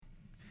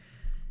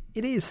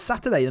It is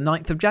Saturday, the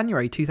 9th of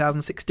January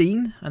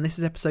 2016, and this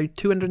is episode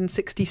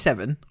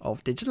 267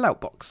 of Digital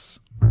Outbox.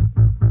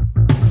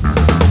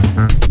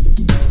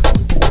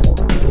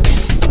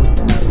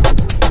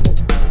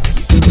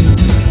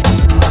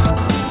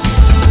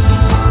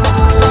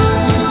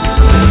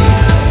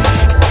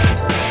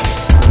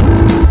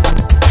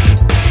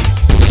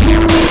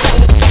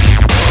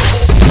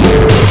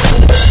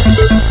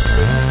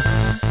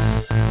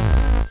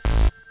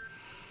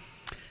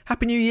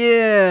 Happy New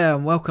Year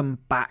and welcome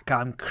back.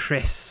 I'm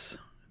Chris,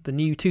 the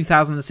new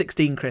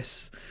 2016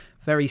 Chris.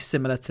 Very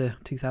similar to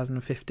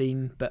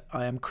 2015, but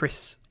I am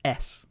Chris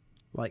S,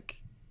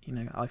 like, you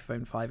know,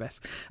 iPhone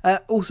 5S.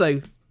 Also,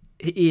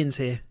 Ian's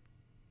here.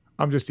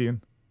 I'm just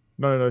Ian.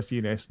 None of this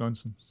Ian S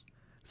nonsense.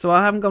 So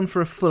I haven't gone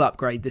for a full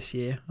upgrade this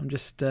year. I'm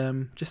just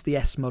the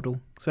S model.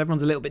 So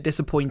everyone's a little bit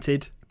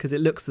disappointed because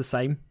it looks the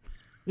same.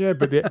 Yeah,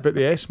 but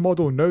the S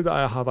model, now that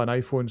I have an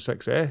iPhone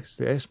 6S,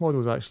 the S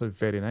model is actually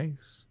very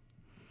nice.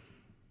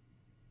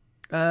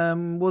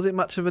 Was it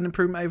much of an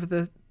improvement over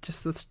the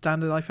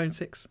standard iPhone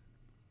 6?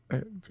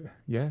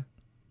 Yeah,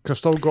 because I've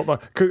still got my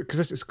because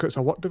it's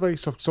a work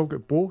device. I've still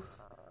got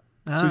both,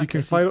 so you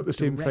can fire up the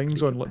same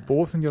things on like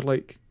both, and you're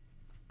like,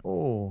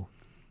 oh,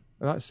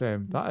 that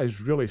is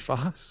really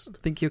fast. I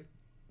think you're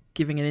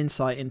giving an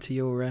insight into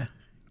your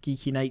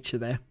geeky nature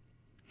there.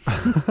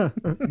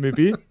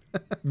 Maybe.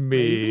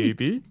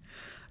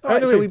 All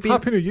right, anyway, so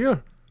Happy New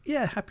Year.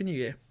 Yeah, Happy New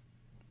Year.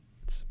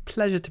 It's a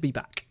pleasure to be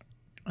back.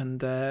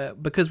 And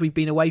because we've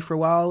been away for a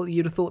while,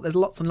 you'd have thought there's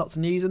lots and lots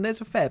of news, and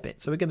there's a fair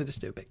bit. So we're going to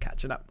just do a bit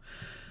catching up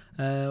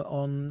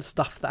on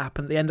stuff that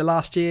happened at the end of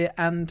last year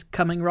and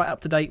coming right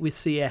up to date with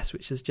CES,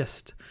 which has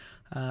just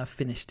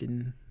finished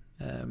in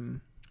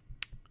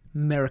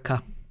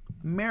America.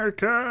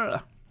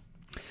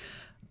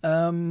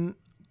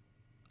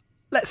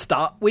 Let's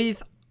start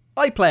with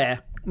iPlayer.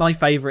 My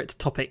favourite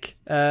topic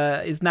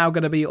is now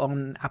going to be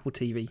on Apple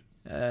TV.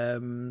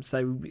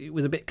 So it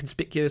was a bit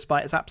conspicuous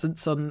by its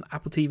absence on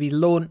Apple TV's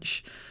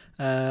launch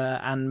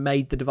and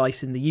made the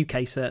device in the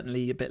UK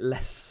certainly a bit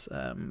less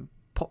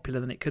popular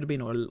than it could have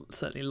been, or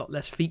certainly a lot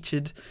less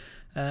featured.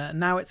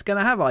 Now it's going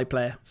to have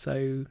iPlayer,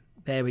 so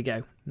there we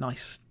go.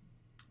 Nice.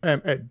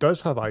 It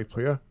does have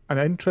iPlayer, and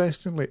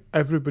interestingly,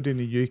 everybody in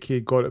the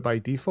UK got it by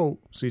default,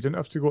 so you didn't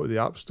have to go to the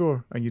App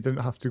Store and you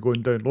didn't have to go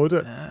and download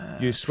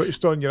it. You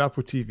switched on your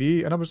Apple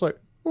TV, and I was like,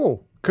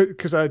 oh,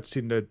 because I'd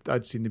seen the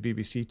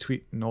BBC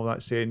tweet and all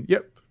that saying,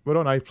 yep, we're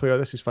on iPlayer,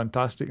 this is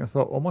fantastic. And I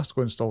thought, I must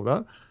go install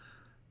that.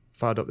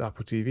 Fired up the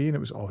Apple TV and it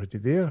was already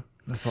there.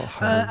 And I thought,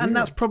 and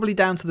that's probably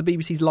down to the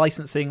BBC's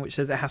licensing, which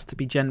says it has to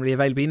be generally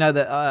available. You know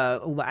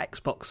that all the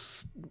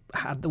Xbox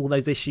had all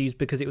those issues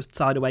because it was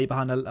tied away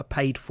behind a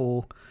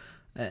paid-for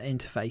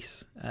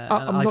interface.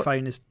 And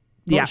iPhone is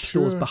the App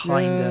Store's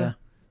behind. Yeah.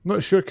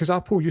 Not sure, because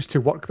Apple used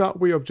to work that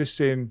way of just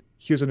saying,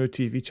 here's a new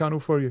TV channel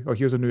for you, or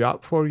here's a new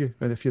app for you.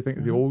 And if you think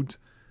of the old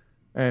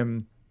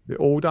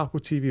Apple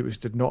TV, which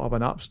did not have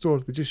an app store,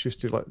 they just used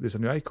to like, there's a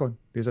new icon,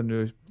 there's a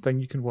new thing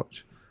you can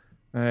watch.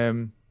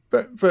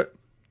 But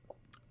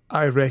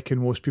I reckon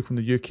most people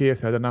in the UK,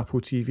 if they had an Apple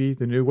TV,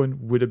 the new one,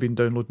 would have been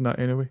downloading that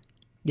anyway.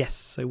 Yes,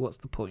 so what's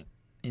the point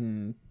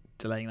in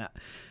delaying that?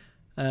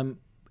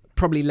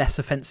 Probably less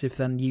offensive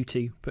than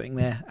U2 putting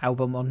their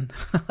album on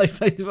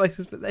iPhone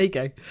devices, but there you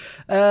go.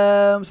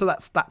 So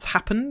that's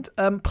happened.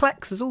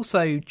 Plex has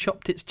also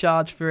chopped its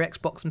charge for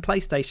Xbox and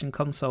PlayStation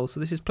consoles. So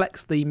this is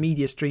Plex, the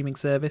media streaming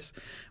service,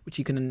 which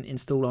you can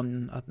install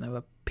on, I don't know,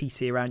 a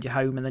PC around your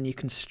home, and then you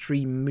can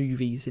stream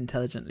movies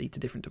intelligently to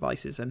different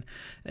devices. And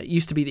it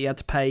used to be that you had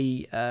to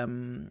pay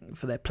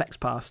for their Plex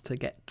Pass to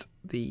get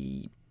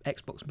the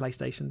Xbox and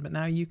PlayStation, but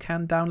now you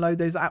can download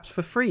those apps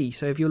for free.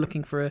 So if you're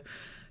looking for a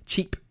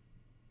cheap,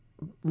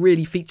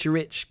 really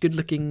feature-rich,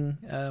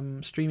 good-looking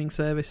streaming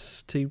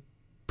service to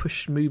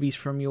push movies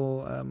from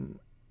your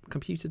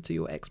computer to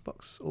your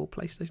Xbox or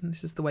PlayStation,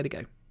 this is the way to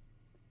go.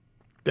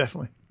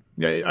 Definitely.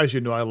 Yeah, as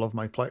you know, I love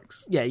my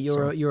Plex. Yeah,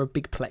 you're a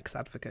big Plex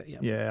advocate.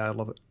 Yeah, I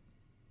love it.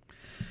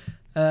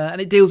 And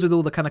it deals with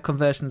all the kind of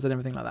conversions and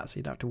everything like that, so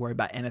you don't have to worry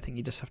about anything.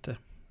 You just have to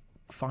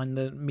find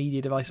the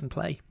media device and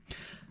play.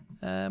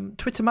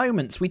 Twitter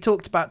Moments. We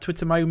talked about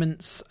Twitter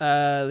Moments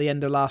the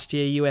end of last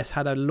year. US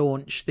had a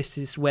launch. This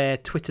is where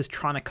Twitter's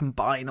trying to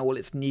combine all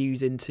its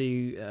news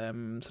into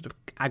sort of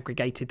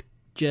aggregated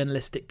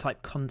journalistic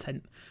type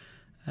content.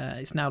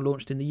 It's now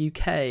launched in the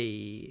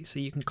UK, so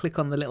you can click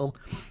on the little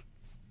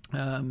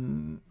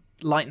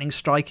lightning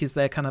strike is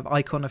their kind of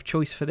icon of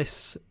choice for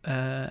this,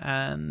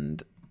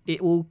 and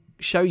it will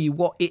show you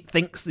what it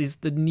thinks is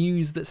the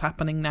news that's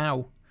happening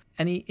now.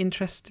 Any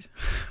interest?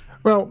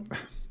 Well,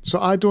 so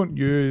I don't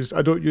use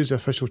the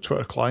official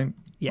Twitter client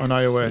on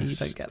iOS. So you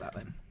don't get that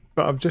then.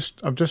 But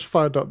I've just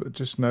fired up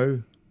just now,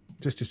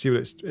 just to see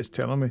what it's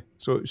telling me.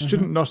 So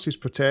student nurses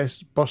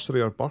protest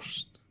bursary or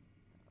burst.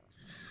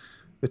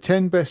 The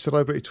 10 best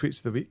celebrity tweets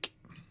of the week.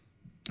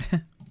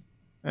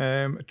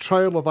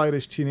 Trial of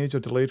Irish teenager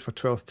delayed for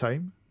 12th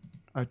time.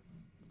 I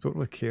don't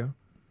really care.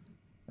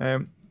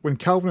 When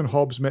Calvin and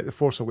Hobbes met the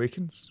Force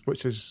Awakens,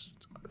 which is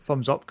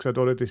thumbs up because I'd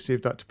already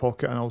saved that to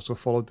Pocket and also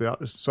followed the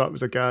artist. So that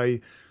was a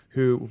guy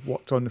who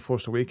worked on The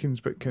Force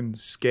Awakens but can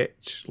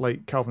sketch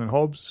like Calvin and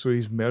Hobbes. So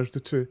he's merged the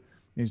two.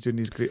 He's doing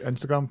these great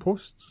Instagram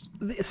posts.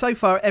 So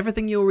far,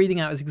 everything you're reading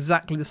out is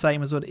exactly the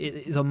same as what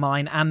it is on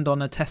mine and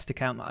on a test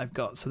account that I've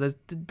got. So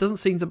it doesn't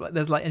seem to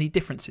there's like any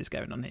differences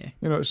going on here.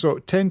 You know, so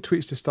 10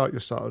 tweets to start your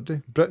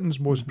Saturday. Britain's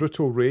most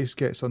brutal race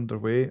gets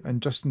underway,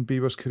 and Justin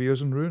Bieber's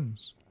career's in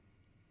ruins.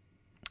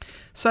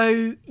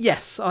 So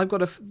yes, I've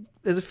got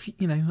there's a few,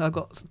 I've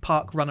got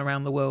Park Run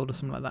Around the World or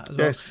something like that as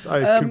well. Yes, I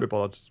couldn't be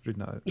bothered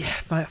reading that out.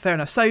 Yeah, fair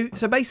enough. So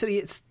basically,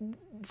 it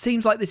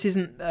seems like this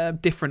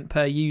isn't different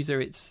per user.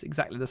 It's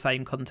exactly the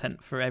same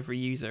content for every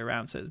user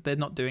around. So they're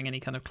not doing any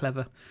kind of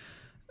clever,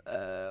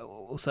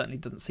 or certainly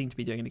doesn't seem to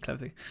be doing any clever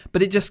thing.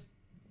 But it just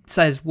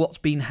says what's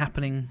been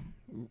happening,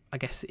 I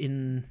guess,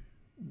 in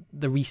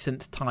the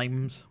recent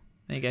times.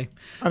 There you go.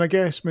 And I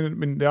guess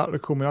when the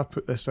article, when I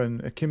put this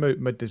in, it came out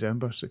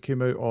mid-December, so it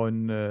came out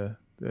on the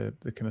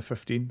kind of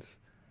 15th,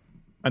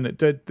 and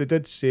they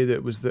did say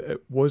that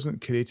it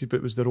wasn't created, but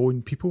it was their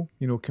own people,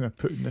 kind of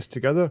putting this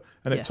together,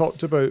 and it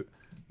talked about,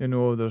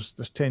 there's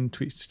 10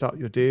 tweets to start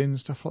your day and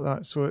stuff like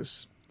that. So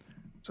it's,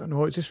 I don't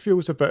know, it just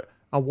feels a bit.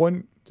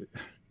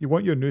 You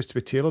want your news to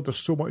be tailored. There's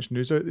so much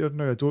news out there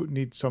now. I don't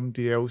need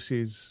somebody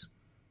else's,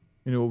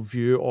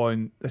 view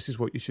on this is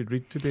what you should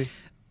read today.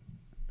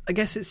 I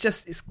guess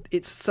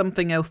it's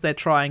something else they're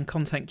trying,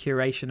 content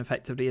curation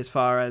effectively, as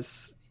far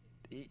as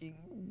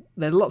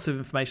there's lots of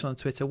information on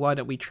Twitter. Why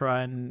don't we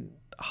try and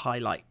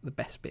highlight the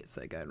best bits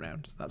that are going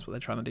around? That's what they're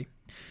trying to do.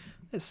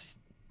 It's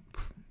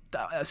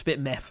a bit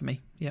meh for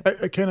me. Yeah,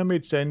 it kind of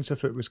made sense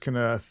if it was kind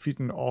of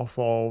feeding off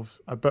of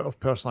a bit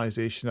of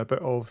personalisation, a bit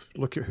of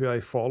look at who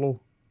I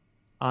follow,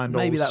 and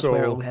maybe also, that's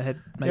where it'll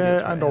head.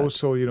 And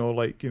also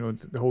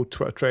the whole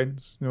Twitter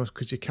trends,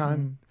 because you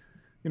can.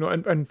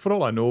 And for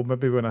all I know,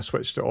 maybe when I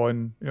switched it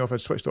on, if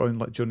I'd switched it on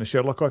like during the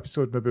Sherlock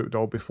episode, maybe it would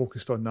all be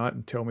focused on that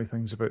and tell me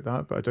things about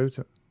that, but I doubt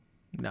it.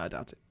 No, I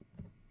doubt it.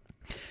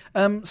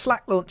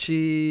 Slack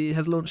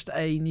has launched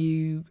a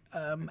new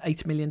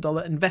 $80 million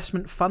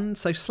investment fund.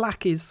 So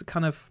Slack is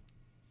kind of,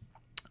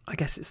 I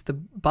guess it's the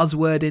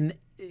buzzword in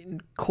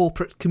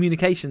corporate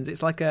communications.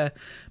 It's like a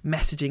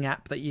messaging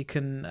app that you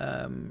can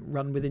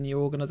run within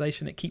your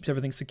organisation. It keeps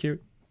everything secure,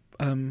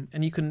 and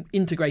you can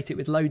integrate it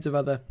with loads of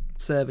other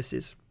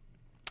services.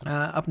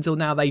 Up until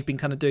now, they've been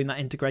kind of doing that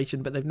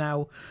integration, but they've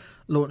now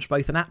launched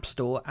both an app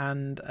store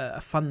and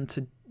a fund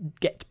to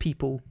get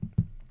people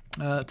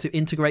to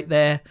integrate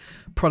their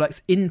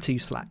products into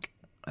Slack,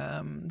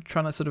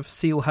 trying to sort of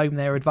seal home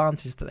their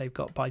advantage that they've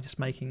got by just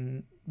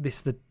making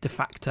this the de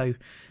facto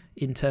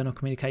internal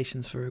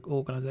communications for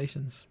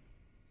organisations.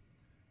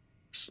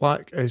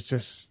 Slack is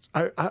just,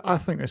 I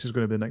think this is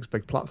going to be the next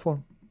big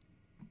platform.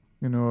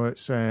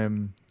 It's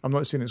I'm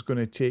not saying it's going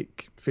to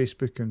take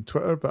Facebook and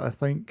Twitter, but I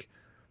think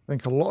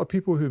a lot of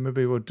people who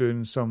maybe were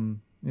doing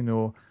some,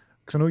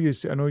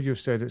 because I know you've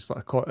said it's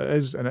like it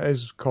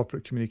is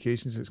corporate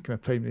communications. It's kind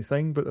of primary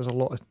thing, but there's a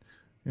lot of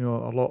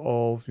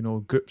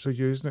groups are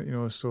using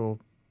it. So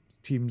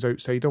teams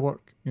outside of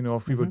work.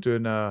 If we were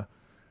doing I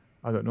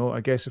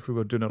guess if we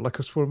were doing a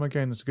liquors forum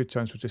again, there's a good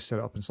chance we'd just set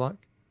it up in Slack.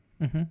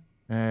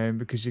 Mm-hmm.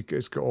 Because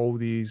it's got all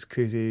these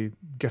crazy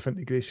GIF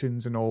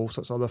integrations and all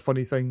sorts of other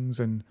funny things,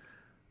 and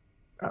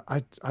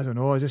I don't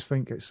know. I just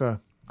think I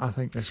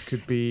think this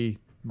could be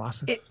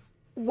massive.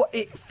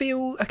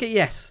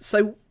 Yes.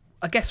 So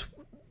I guess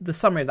the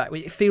summary of that,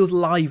 it feels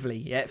lively.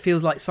 Yeah, it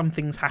feels like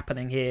something's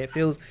happening here. It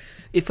feels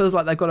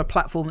like they've got a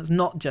platform that's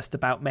not just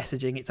about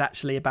messaging. It's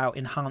actually about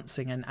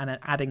enhancing and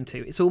adding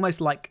to. It's almost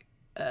like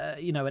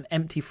an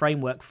empty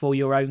framework for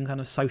your own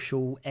kind of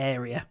social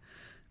area,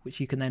 which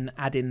you can then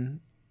add in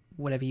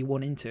whatever you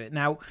want into it.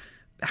 Now,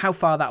 how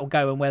far that will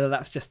go and whether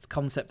that's just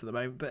concept at the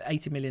moment, but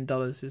 $80 million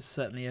is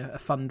certainly a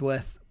fund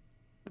worth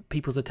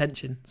people's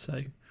attention.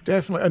 So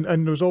definitely,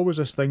 and there was always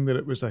this thing that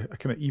it was a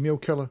kind of email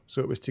killer.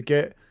 So it was to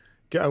get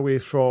away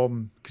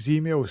from, because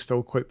email is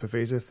still quite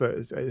pervasive.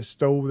 That it's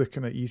still the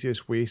kind of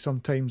easiest way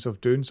sometimes of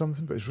doing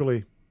something, but it's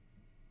really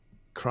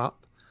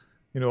crap.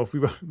 If we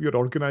were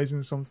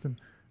organising something,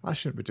 I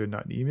shouldn't be doing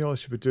that in email. I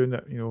should be doing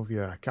it,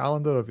 via a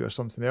calendar or via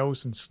something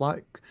else. And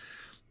Slack,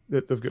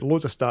 they've got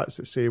loads of stats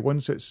that say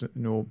once it's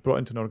brought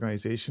into an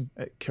organisation,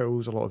 it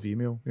kills a lot of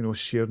email.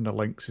 Sharing the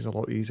links is a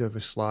lot easier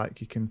with Slack.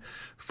 You can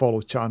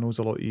follow channels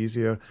a lot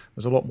easier.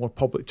 There's a lot more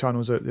public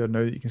channels out there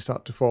now that you can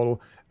start to follow.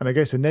 And I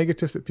guess the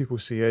negative that people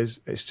see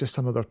is it's just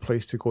another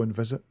place to go and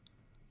visit.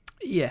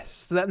 Yes.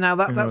 So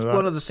that's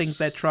one of the things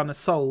they're trying to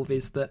solve,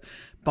 is that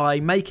by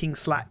making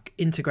Slack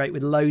integrate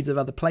with loads of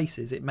other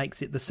places, it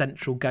makes it the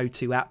central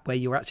go-to app where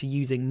you're actually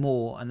using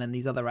more, and then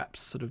these other apps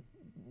sort of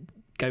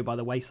go by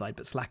the wayside,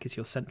 but Slack is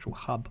your central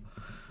hub.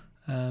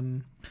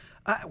 We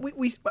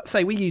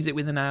use it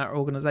within our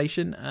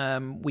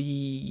organisation.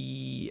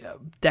 We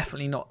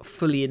definitely not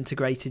fully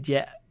integrated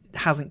yet. It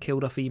hasn't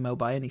killed off email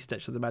by any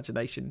stretch of the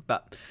imagination,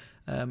 but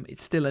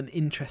it's still an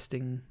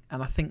interesting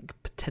and I think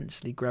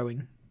potentially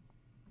growing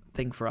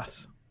thing for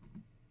us.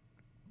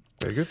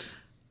 Very good.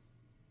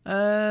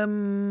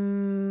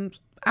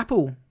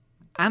 Apple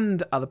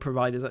and other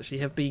providers actually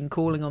have been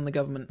calling on the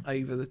government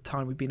over the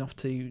time we've been off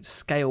to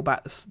scale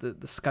back the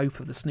scope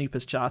of the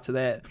Snoopers Charter.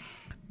 There,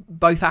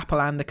 both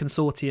Apple and a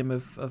consortium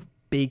of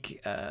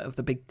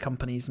the big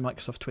companies,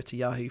 Microsoft, Twitter,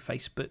 Yahoo,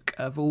 Facebook,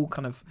 have all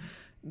kind of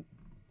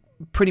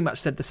pretty much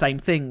said the same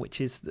thing,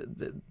 which is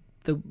that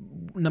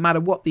no matter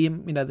what the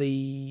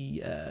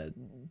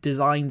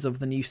designs of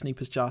the new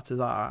Snoopers Charters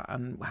are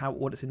and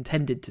what it's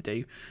intended to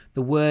do,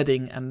 the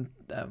wording and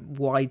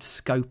wide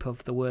scope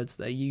of the words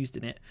that are used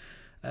in it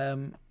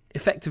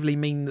effectively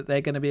mean that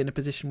they're going to be in a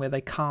position where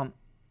they can't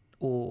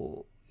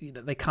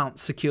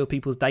secure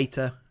people's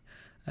data,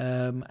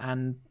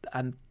 and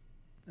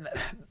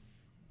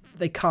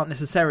they can't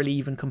necessarily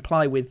even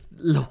comply with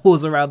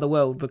laws around the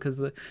world,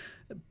 because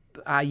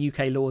our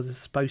UK laws are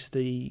supposed to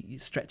be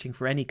stretching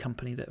for any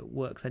company that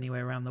works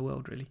anywhere around the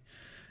world, really.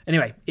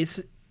 Anyway, it's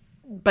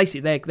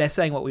basically they're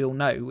saying what we all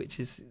know, which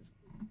is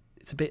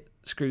it's a bit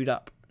screwed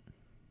up.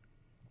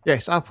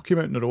 Yes, Apple came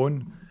out on their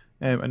own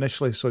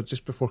initially, so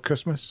just before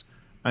Christmas,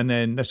 and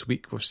then this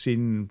week we've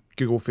seen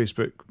Google,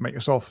 Facebook,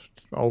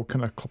 Microsoft all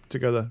kind of clubbed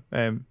together.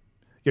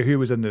 Yahoo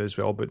was in there as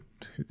well, but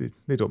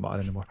they don't matter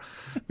anymore.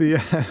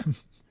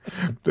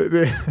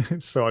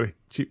 Sorry,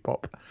 cheap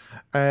pop.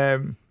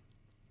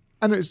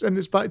 And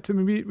it's back to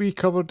we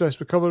covered this.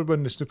 We covered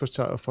when the Snoopers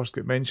Charter first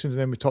got mentioned, and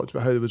then we talked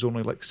about how there was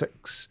only like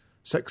six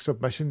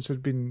submissions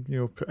had been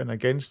put in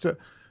against it.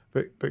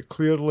 But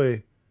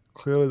clearly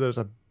there's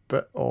a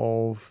bit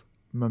of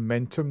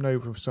momentum now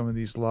from some of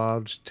these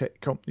large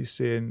tech companies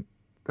saying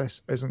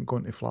this isn't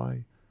going to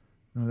fly.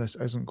 This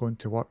isn't going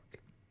to work.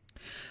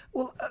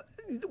 Well,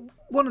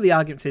 one of the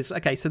arguments is,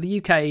 okay, so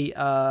the UK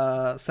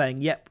are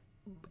saying, yep,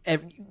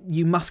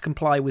 you must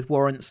comply with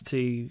warrants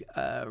to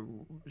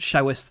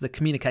show us the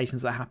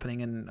communications that are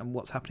happening and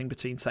what's happening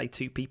between, say,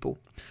 two people.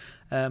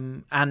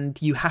 And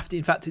you have to,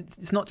 in fact,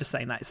 it's not just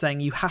saying that, it's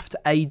saying you have to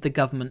aid the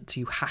government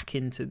to hack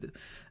into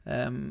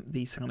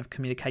these kind of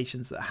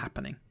communications that are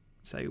happening.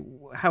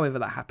 So however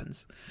that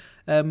happens.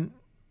 And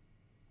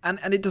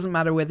it doesn't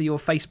matter whether you're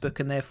Facebook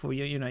and therefore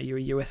you're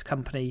a US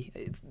company.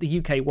 The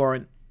UK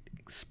warrant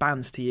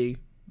expands to you.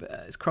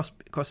 It's cross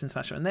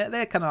international. And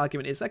their kind of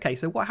argument is, okay,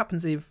 so what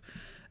happens if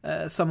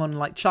someone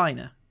like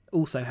China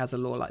also has a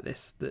law like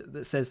this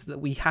that says that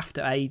we have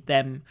to aid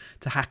them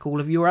to hack all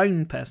of your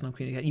own personal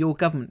communication, your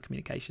government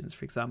communications,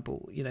 for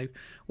example?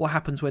 What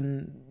happens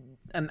when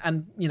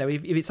and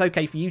if it's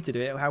okay for you to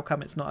do it, how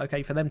come it's not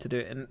okay for them to do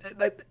it? And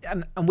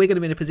we're going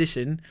to be in a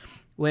position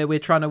where we're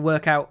trying to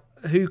work out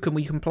who can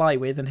we comply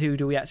with and who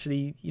do we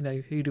actually,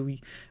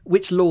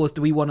 which laws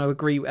do we want to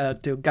agree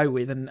to go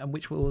with, and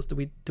which laws do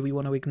we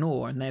want to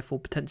ignore, and therefore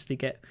potentially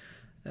get,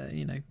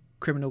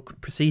 criminal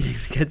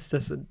proceedings against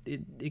us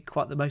in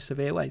quite the most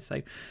severe way.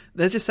 So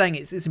they're just saying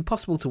it's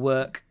impossible to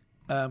work.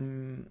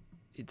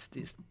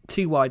 It's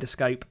too wide a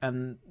scope,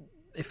 and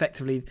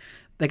effectively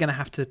they're going to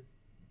have to,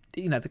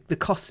 the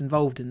costs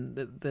involved in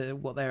the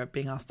what they're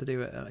being asked to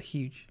do are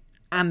huge,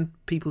 and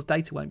people's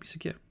data won't be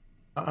secure.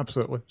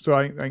 Absolutely. So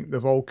I think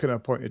they've all kind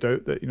of pointed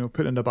out that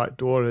putting in a back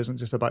door isn't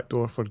just a back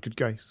door for good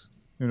guys,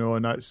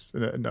 and that's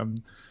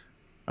and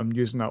I'm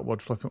using that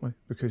word flippantly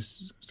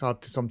because it's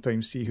hard to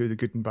sometimes see who the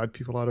good and bad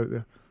people are out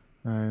there.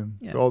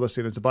 But all they're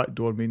saying is the back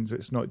door means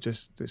it's not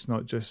just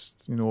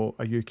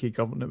a UK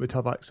government that would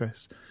have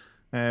access.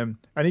 And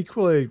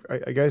equally,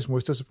 I guess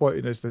most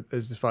disappointing is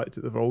the fact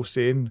that they're all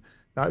saying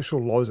the actual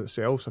laws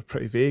itself are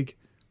pretty vague.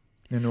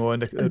 And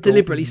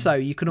deliberately so.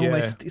 You can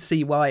almost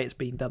see why it's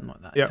being done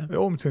like that. Yeah,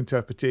 open to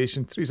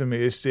interpretation. Theresa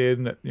May is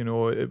saying that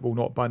it will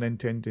not ban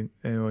end-to-end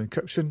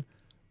encryption,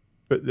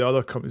 but the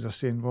other companies are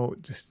saying, well,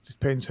 it just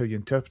depends how you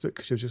interpret it,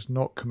 because you've just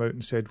not come out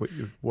and said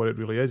what it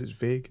really is. It's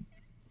vague.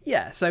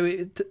 Yeah, so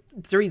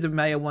Theresa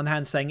May on one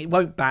hand saying it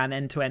won't ban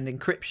end-to-end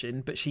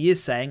encryption, but she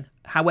is saying,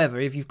 however,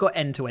 if you've got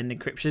end-to-end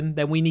encryption,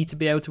 then we need to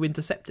be able to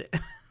intercept it.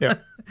 Yeah,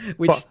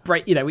 which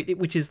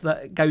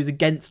goes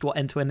against what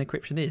end-to-end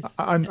encryption is.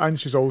 And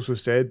she's also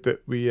said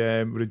that we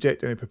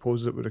reject any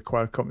proposals that would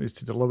require companies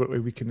to deliberately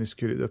weaken the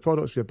security of their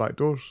products via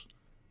backdoors.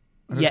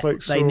 Yeah,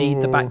 they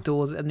need the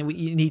backdoors, and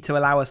you need to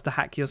allow us to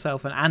hack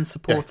yourself and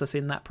support us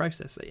in that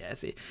process. So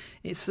yes,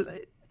 it's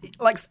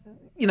like,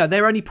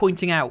 they're only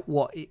pointing out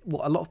what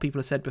a lot of people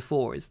have said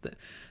before, is that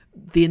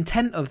the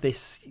intent of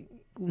this,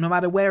 no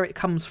matter where it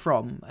comes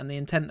from, and the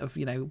intent of,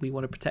 we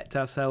want to protect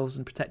ourselves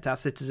and protect our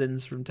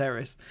citizens from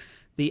terrorists,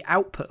 the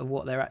output of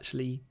what they're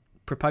actually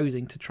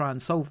proposing to try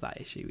and solve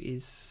that issue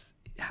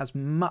has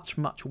much,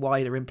 much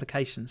wider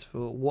implications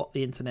for what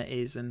the internet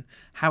is and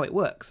how it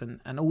works,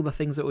 and all the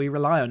things that we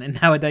rely on in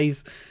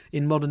nowadays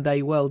in modern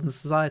day world and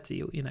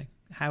society.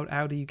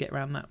 How do you get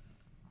around that?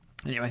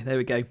 Anyway, there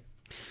we go.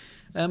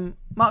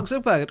 Mark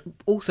Zuckerberg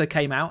also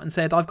came out and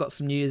said, I've got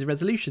some New Year's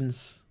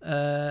resolutions,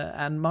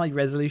 and my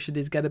resolution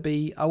is going to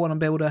be, I want to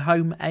build a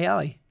home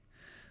AI,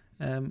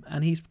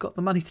 and he's got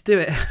the money to do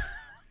it.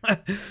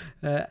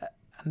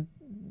 And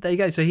there you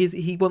go. So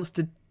he wants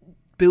to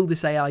build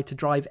this AI to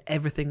drive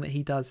everything that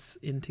he does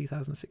in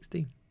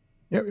 2016.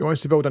 Yeah, he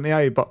wants to build an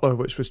AI butler,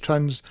 which was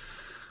transferred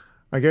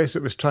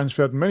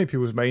in many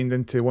people's mind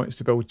into wants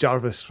to build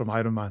Jarvis from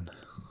Iron Man.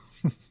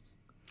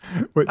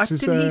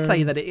 Didn't he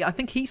say that? I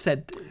think he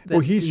said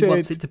that he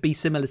wants it to be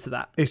similar to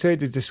that. He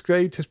said he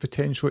described his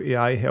potential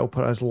AI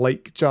helper as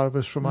like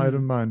Jarvis from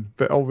Iron Man,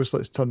 but obviously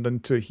it's turned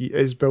into he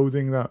is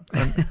building that.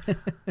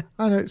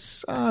 And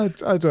it's, I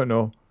don't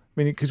know. I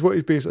mean, because what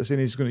he's basically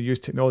saying is he's going to use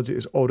technology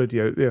that's already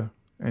out there,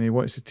 and he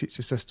wants to teach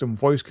the system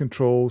voice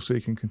control so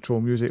he can control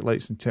music,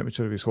 lights, and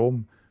temperature of his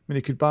home. I mean,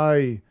 he could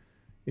buy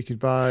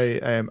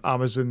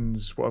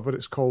Amazon's whatever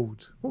it's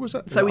called. What was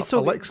that? So we saw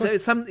Alexa? there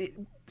was some.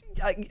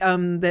 I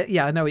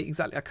know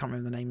exactly. I can't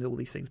remember the name of all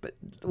these things, but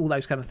all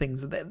those kind of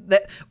things.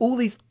 All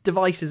these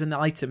devices and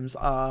items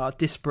are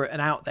disparate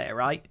and out there,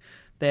 right?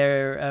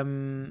 They're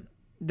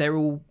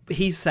all.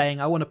 He's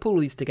saying, I want to pull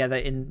these together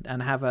and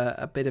have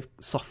a bit of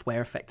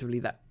software effectively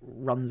that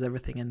runs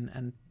everything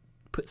and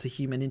puts a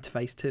human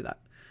interface to that.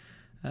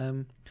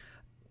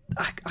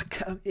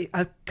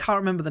 I can't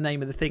remember the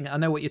name of the thing. I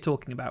know what you're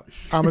talking about.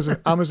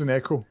 Amazon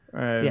Echo.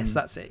 Yes,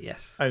 that's it.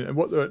 Yes, and it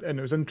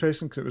was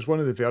interesting because it was one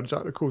of the Verge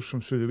articles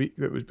from through the week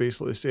that was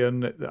basically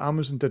saying that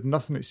Amazon did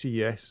nothing at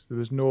CES. It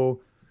was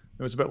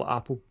a bit like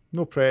Apple.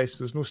 No press.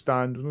 There was no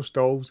stand. There was no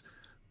stalls.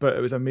 But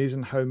it was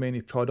amazing how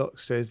many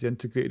products says they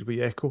integrated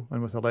with Echo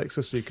and with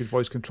Alexa, so you could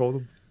voice control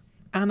them.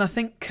 And I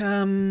think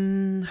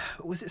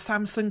was it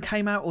Samsung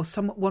came out, or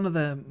one of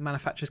the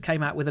manufacturers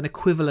came out with an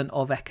equivalent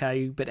of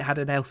Echo, but it had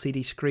an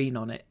LCD screen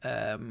on it.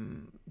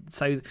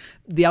 So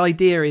the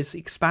idea is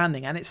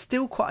expanding, and it's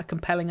still quite a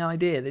compelling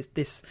idea.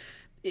 It's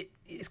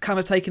kind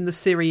of taken the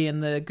Siri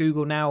and the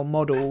Google Now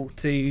model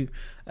to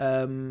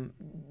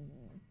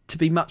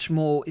be much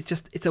more.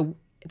 It's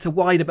a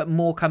wider but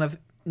more kind of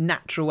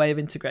natural way of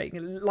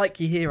integrating, like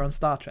you hear on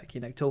Star Trek,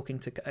 talking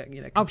to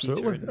computer.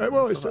 Absolutely.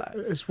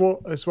 It's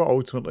what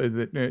ultimately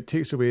that it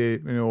takes away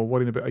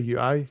worrying about a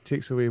UI,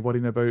 takes away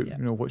worrying about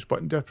which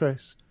button to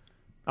press.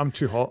 I'm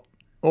too hot.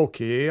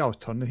 Okay, I'll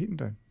turn the heating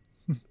down.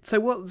 So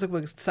what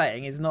Zuckerberg's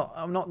saying is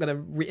I'm not going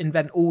to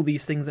reinvent all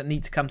these things that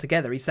need to come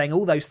together. He's saying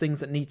all those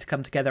things that need to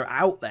come together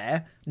out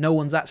there, no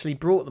one's actually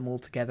brought them all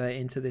together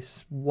into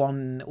this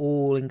one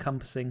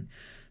all-encompassing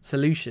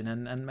solution,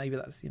 and maybe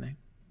that's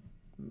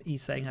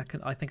he's saying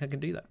I think I can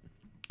do that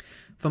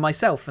for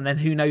myself, and then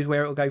who knows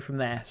where it'll go from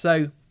there.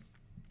 So,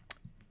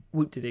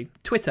 whoop-de-doo.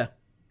 Twitter,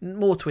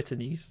 more Twitter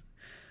news.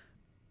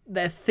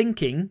 They're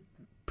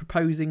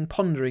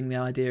pondering the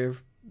idea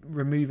of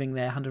removing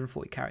their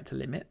 140 character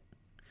limit.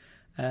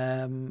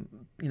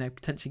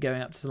 Potentially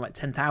going up to something like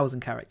 10,000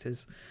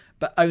 characters,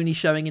 but only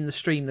showing in the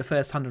stream the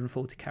first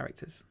 140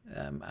 characters.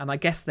 And I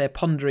guess they're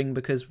pondering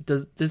because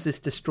does this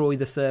destroy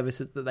the service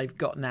that they've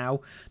got now?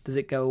 Does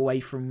it go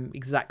away from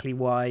exactly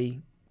why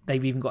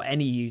they've even got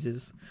any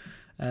users?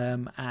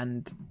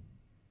 And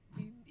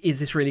is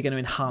this really going to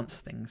enhance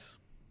things?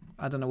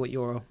 I don't know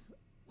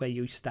where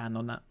you stand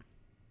on that.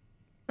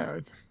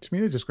 To me,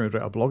 they're just going to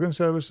write a blogging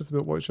service if they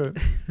don't watch it.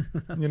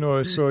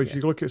 If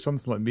you look at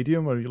something like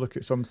Medium, or you look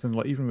at something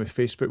like even with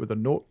Facebook with their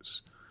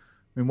notes.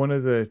 I mean,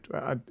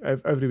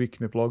 every week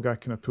in the blog, I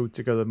kind of pulled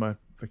together my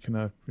kind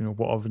of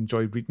what I've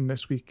enjoyed reading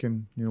this week,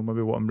 and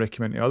maybe what I'm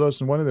recommending to others.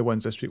 And one of the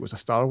ones this week was a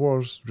Star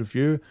Wars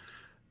review.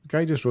 The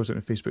guy just wrote it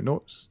in Facebook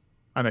notes,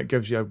 and it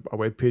gives you a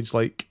web page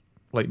like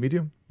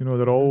Medium.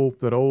 They're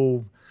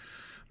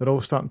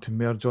all starting to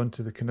merge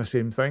onto the kind of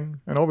same thing,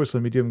 and obviously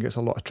Medium gets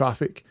a lot of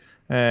traffic.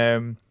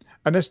 And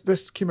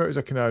this came out as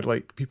a kind of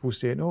like people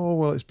saying, oh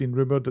well, it's been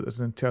rumoured that there's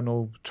an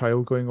internal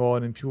trial going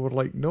on, and people were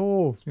like,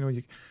 no,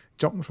 you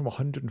jumping from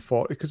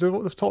 140 because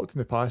they've talked in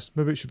the past.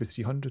 Maybe it should be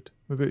 300,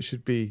 maybe it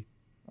should be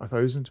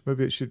 1,000,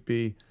 maybe it should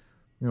be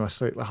a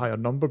slightly higher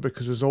number,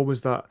 because there's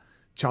always that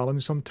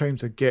challenge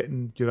sometimes of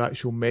getting your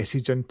actual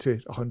message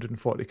into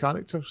 140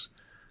 characters.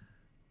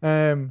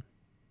 And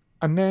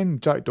then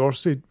Jack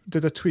Dorsey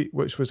did a tweet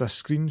which was a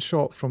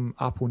screenshot from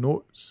Apple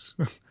Notes.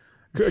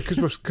 Because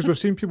we've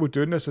seen people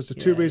doing this. There's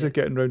two ways of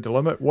getting around the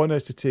limit. One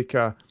is to take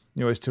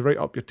is to write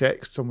up your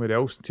text somewhere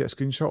else and take a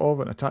screenshot of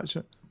it and attach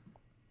it.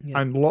 Yeah.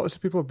 And lots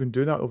of people have been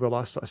doing that over the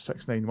last sort of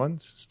 6-9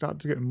 months. It's started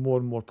to get more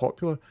and more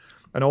popular.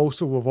 And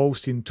also we've all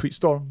seen tweet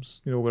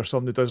storms, where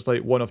somebody does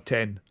like 1 of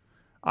 10.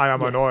 I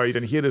am annoyed,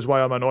 and here is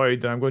why I'm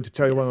annoyed, and I'm going to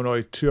tell you why I'm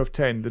annoyed. 2 of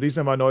 10. The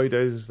reason I'm annoyed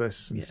is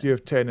this, and 3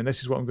 of 10, and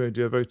this is what I'm going to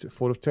do about it.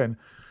 4 of 10.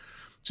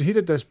 So he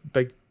did this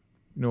big,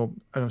 and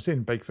I'm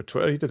saying big for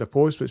Twitter. He did a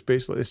post which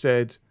basically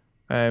said,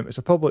 it's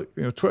a public,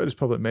 Twitter is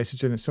public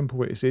messaging. It's a simple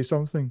way to say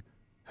something.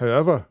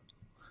 However,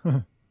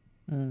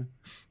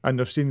 and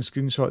they've seen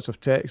screenshots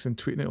of text and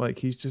tweeting it like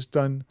he's just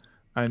done.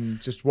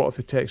 And just what if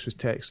the text was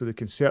text, so they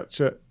can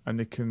search it and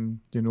they can,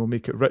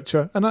 make it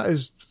richer. And that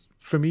is,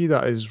 for me,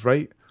 that is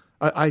right.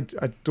 I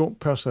don't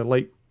personally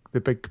like the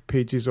big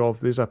pages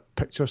of there's a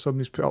picture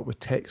somebody's put up with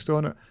text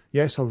on it.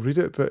 Yes, I'll read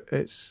it, but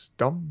it's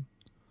dumb.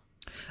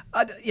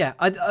 I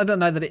don't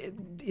know that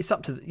it's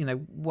up to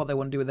what they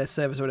want to do with their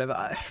service or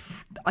whatever.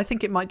 I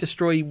think it might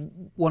destroy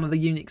one of the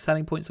unique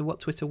selling points of what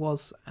Twitter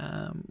was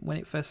when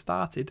it first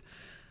started.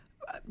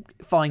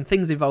 Fine,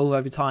 things evolve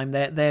over time.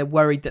 They're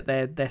worried that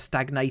they're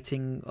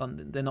stagnating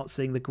they're not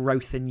seeing the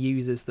growth in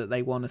users that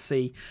they want to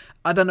see.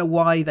 I don't know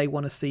why they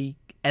want to see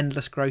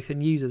endless growth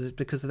in users is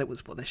because that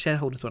was what the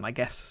shareholders want, I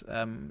guess.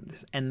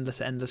 This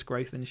endless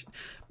growth, and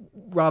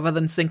rather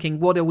than thinking,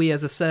 what are we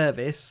as a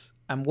service,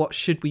 and what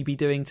should we be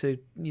doing to,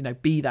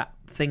 be that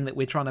thing that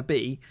we're trying to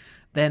be,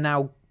 they're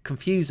now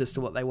confused as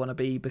to what they want to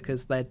be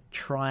because they're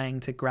trying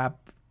to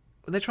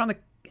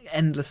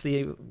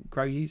endlessly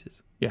grow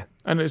users. Yeah,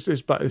 and it's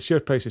the share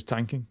price is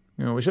tanking,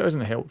 which it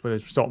hasn't helped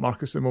with the stock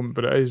markets at the moment,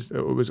 but it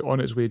was on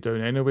its way down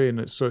anyway, and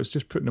it's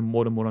just putting them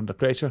more and more under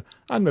pressure,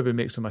 and maybe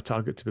makes them a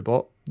target to be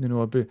bought. They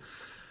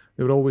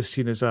were always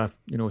seen as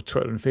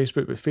Twitter and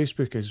Facebook, but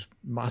Facebook is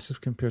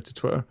massive compared to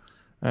Twitter.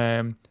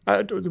 There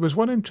was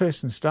one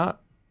interesting stat.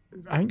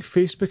 I think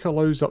Facebook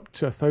allows up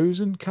to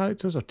 1,000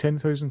 characters or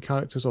 10,000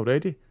 characters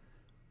already.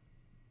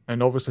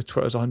 And obviously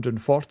Twitter's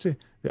 140.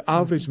 The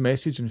average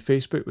message in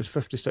Facebook was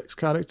 56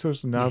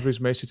 characters, and the average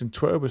message in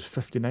Twitter was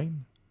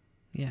 59.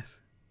 Yes.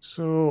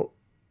 So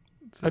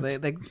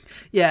they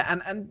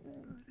and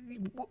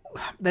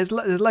there's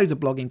loads of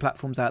blogging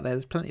platforms out there.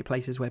 There's plenty of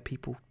places where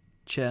people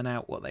churn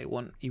out what they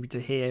want you to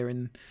hear,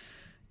 and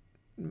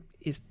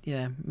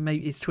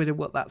maybe is Twitter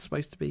what that's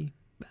supposed to be?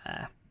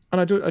 And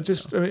I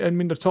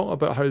mean, they're talking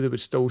about how they would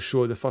still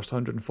show the first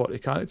 140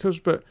 characters,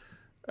 but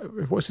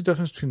what's the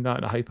difference between that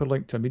and a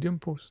hyperlink to a Medium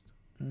post?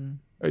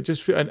 It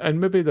just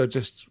and maybe they're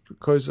just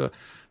because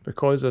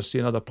they're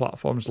seeing other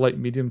platforms like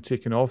Medium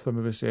taking off. They're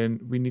maybe saying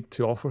we need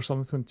to offer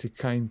something to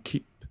kind of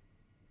keep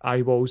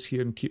eyeballs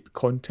here and keep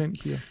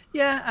content here.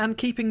 Yeah, and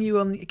keeping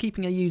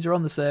a user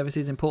on the service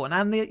is important.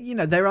 And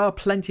there are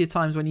plenty of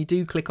times when you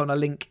do click on a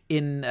link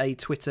in a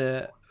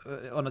Twitter.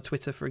 On a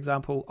tweet,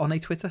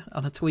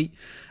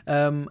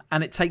 and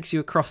it takes you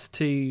across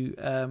to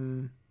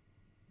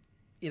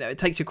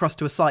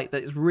a site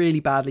that is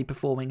really badly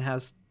performing,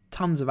 has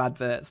tons of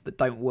adverts that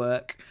don't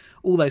work,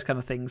 all those kind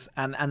of things,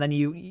 and then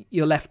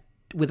you're left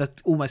with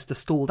almost a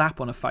stalled app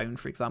on a phone,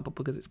 for example,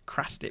 because it's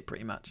crashed it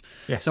pretty much.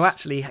 Yes. So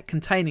actually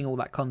containing all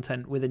that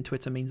content within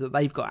Twitter means that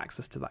they've got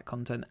access to that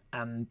content,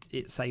 and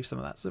it saves some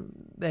of that. So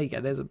there you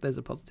go. There's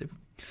a positive.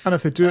 And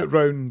if they do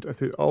if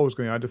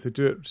they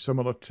do it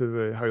similar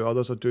to how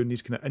others are doing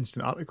these kind of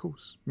instant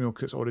articles,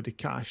 because it's already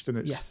cached and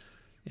it's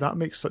that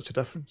makes such a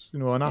difference.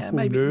 An Apple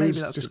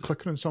News, just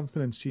clicking on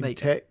something and seeing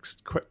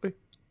text quickly.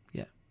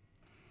 Yeah,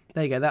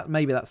 there you go.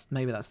 Maybe that's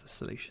the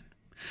solution.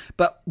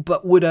 But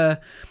would a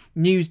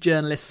news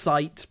journalist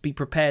site be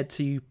prepared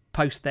to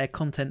post their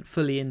content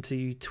fully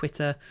into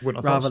Twitter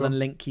rather than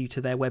link you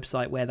to their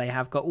website where they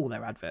have got all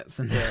their adverts?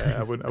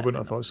 I wouldn't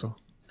have thought so.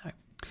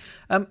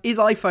 No. Is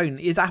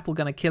Apple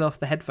going to kill off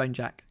the headphone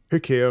jack? Who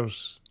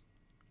cares?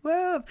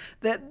 Well,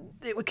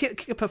 it would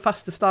kick up a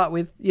fuss to start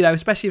with,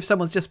 especially if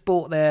someone's just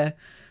bought their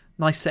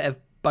nice set of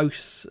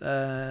Bose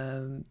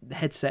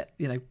headset,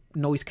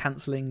 noise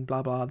cancelling,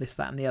 blah blah, this,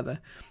 that, and the other.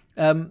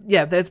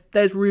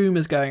 There's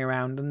rumours going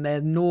around, and they're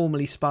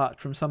normally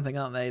sparked from something,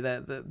 aren't they?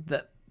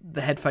 That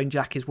the headphone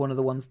jack is one of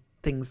the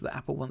things that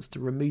Apple wants to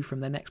remove from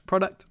their next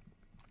product,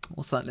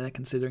 or certainly they're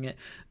considering it.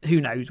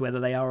 Who knows whether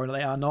they are or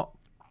they are not.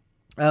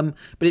 But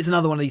it's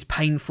another one of these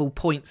painful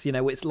points,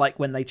 it's like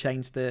when they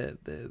change the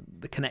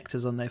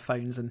connectors on their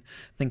phones, and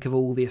think of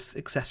all the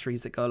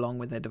accessories that go along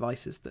with their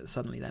devices that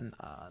suddenly then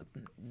are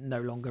no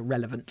longer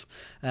relevant.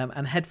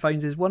 And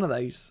headphones is one of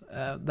those.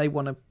 They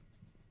want to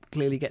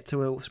clearly get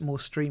to a more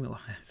streaming,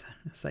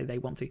 say they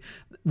want to.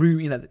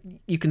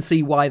 You can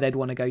see why they'd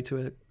want to go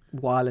to a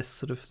wireless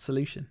sort of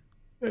solution.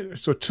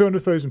 So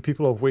 200,000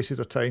 people have wasted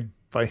their time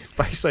by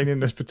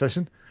signing this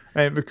petition,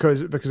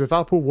 because if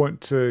Apple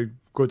want to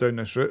go down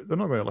this route, they're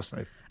not going to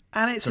listen.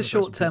 And it's a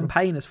short-term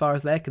pain as far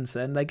as they're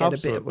concerned. They get a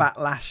bit of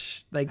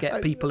backlash. They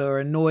get people who are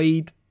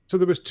annoyed. So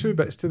there was two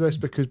bits to this,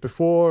 because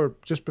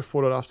just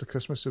before or after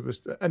Christmas, it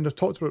was, and they've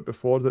talked about it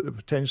before, that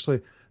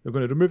they're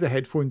going to remove the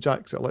headphone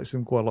jacks that lets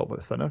them go a little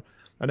bit thinner.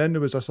 And then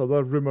there was this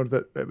other rumour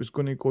that it was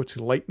going to go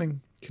to Lightning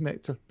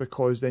connector,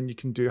 because then you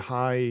can do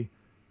high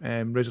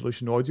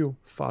resolution audio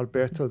far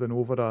better than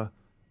over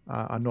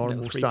a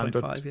normal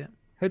standard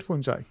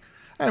headphone jack.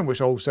 And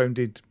which all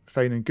sounded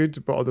fine and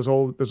good, but there's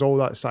all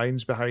that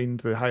science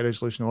behind the high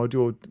resolution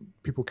audio.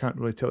 People can't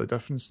really tell the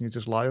difference, and you're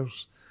just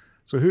liars.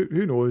 So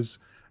who knows?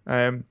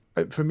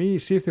 For me,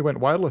 see if they went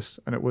wireless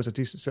and it was a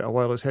decent set of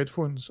wireless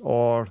headphones,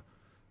 or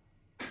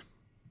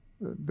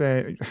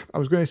there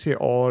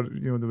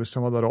was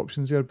some other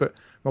options there. But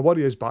my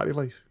worry is battery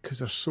life, because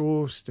they're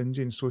so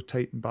stingy and so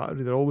tight in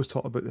battery. They're always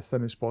talking about the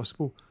thinnest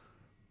possible.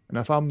 And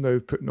if I'm now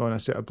putting on a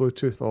set of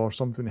Bluetooth or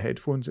something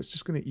headphones, it's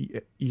just going to eat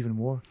it even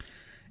more.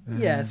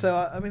 Yeah, so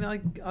I mean,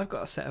 I've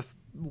got a set of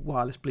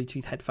wireless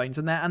Bluetooth headphones,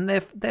 and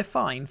they're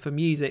fine for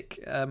music.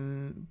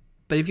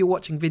 But if you're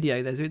watching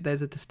video,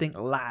 there's a distinct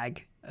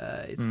lag.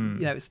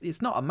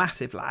 It's not a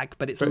massive lag,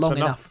 but it's long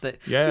enough that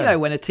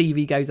when a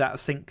TV goes out of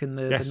sync and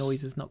the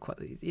noise is not quite.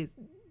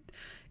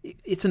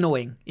 It's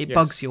annoying. It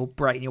bugs your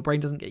brain. Your brain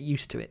doesn't get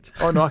used to it.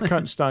 Oh no, I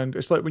can't stand.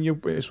 It's like when you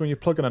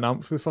plug in an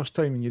amp for the first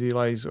time and you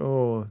realise,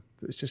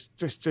 it's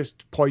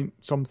just point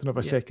something of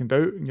a second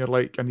out, and you're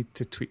like, I need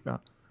to tweak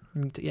that.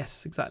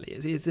 Yes, exactly.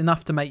 It's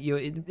enough to make you.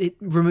 It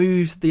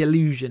removes the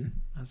illusion,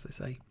 as they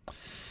say.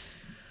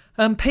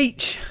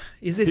 Peach,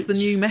 is this the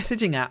Peach. new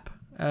messaging app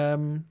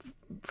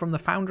from the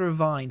founder of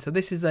Vine? So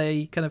this is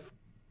a kind of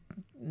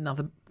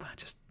another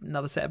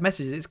set of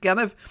messages. It's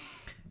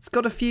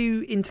got a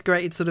few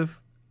integrated sort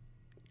of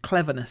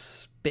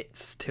cleverness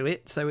bits to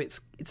it. So it's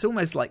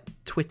almost like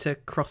Twitter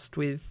crossed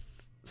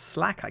with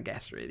Slack, I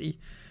guess, really.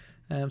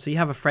 So you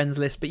have a friends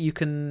list, but you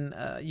can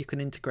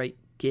integrate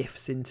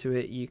GIFs into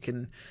it. You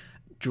can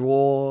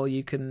draw.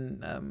 You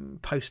can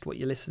post what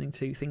you're listening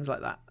to, things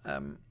like that.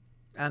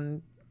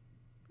 And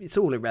it's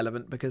all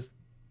irrelevant because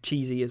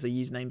Cheesy as a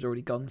username's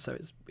already gone, so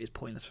it's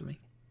pointless for me.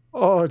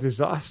 Oh,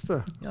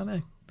 disaster. I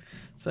know.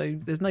 So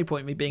there's no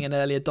point in me being an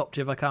early adopter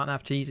if I can't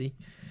have Cheesy.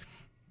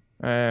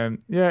 So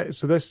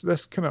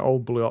this kind of all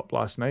blew up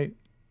last night,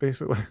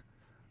 basically,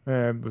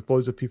 with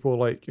loads of people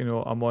like,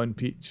 I'm on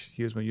Peach,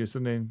 here's my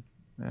username.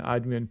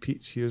 Add me on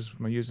Peach, here's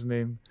my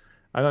username.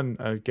 And then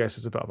I guess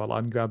it's a bit of a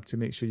land grab to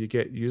make sure you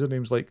get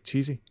usernames like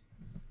Cheesy.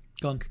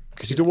 Gone.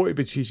 Because you don't want to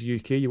be Cheesy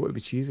UK, you want to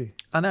be Cheesy.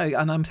 I know,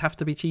 and I have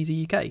to be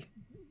Cheesy UK.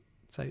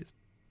 So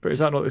but is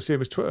that not the same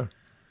as Twitter?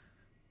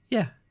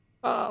 Yeah.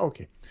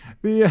 Okay.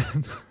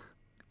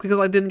 Because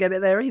I didn't get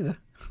it there either.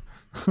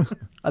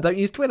 I don't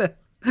use Twitter.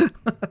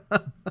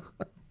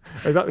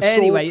 Is that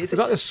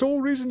the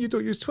sole reason you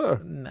don't use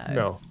Twitter?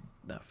 No.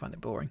 I find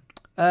it boring.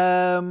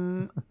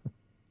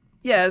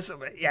 Yeah,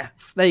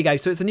 there you go.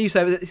 So it's a new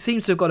service. It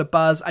seems to have got a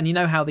buzz, and you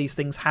know how these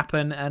things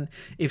happen. And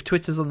if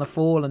Twitter's on the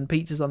fall and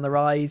Peach is on the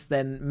rise,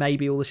 then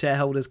maybe all the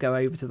shareholders go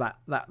over to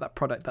that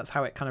product. That's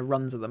how it kind of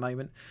runs at the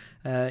moment.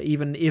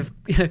 Even if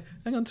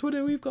hang on,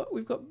 Twitter, we've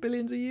got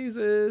billions of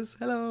users.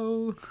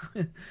 Hello,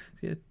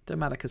 yeah, don't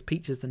matter because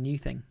Peach is the new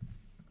thing.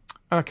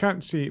 And I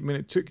can't see. I mean,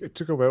 it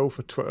took a while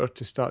for Twitter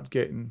to start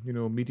getting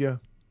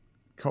media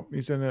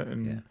companies in it,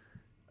 and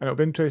it'll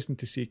be interesting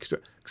to see because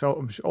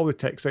I'm sure all the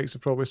tech sites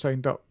have probably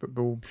signed up, but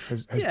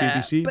has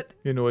BBC,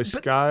 is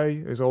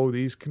Sky, is all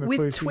these kind of with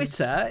places. With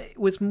Twitter, it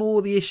was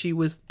more the issue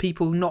was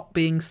people not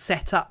being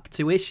set up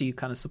to issue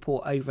kind of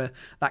support over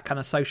that kind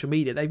of social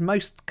media.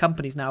 Most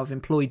companies now have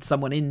employed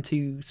someone in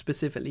to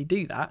specifically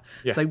do that.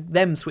 Yeah. So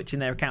them switching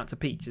their account to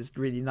Peach is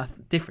really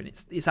nothing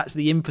different. It's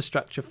actually the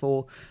infrastructure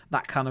for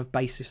that kind of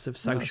basis of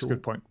social. That's a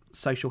good point.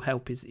 Social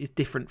help is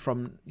different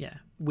from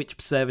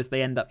which service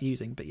they end up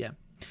using, but yeah.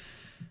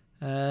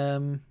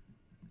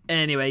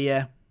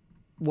 Anyway,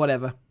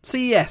 whatever.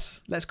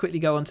 CES. Let's quickly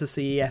go on to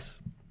CES.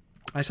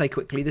 I say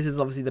quickly, this is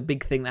obviously the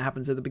big thing that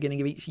happens at the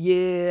beginning of each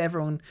year.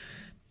 Everyone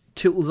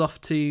tootles off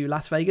to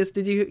Las Vegas.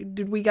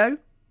 Did we go?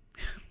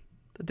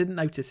 I didn't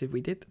notice if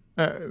we did.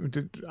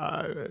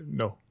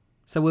 No.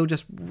 So we'll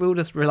just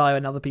rely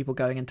on other people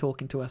going and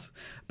talking to us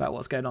about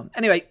what's going on.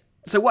 Anyway,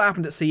 so what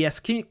happened at CES?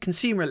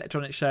 Consumer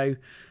Electronics Show.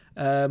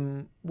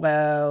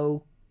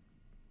 Well,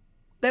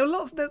 there were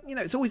lots.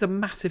 It's always a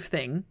massive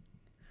thing.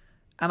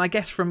 And I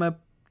guess from a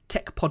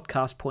tech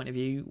podcast point of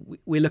view,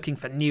 we're looking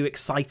for new,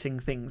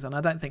 exciting things. And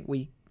I don't think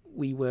we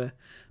were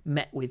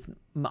met with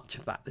much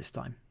of that this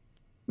time.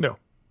 No,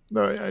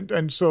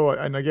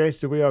 and I guess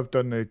the way I've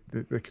done the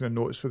kind of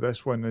notes for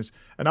this one is,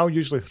 and I'll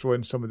usually throw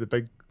in some of the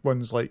big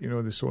ones like the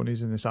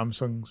Sonys and the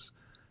Samsungs,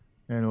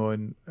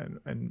 and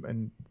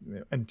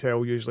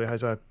Intel usually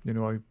has a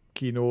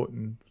keynote,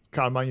 and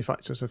car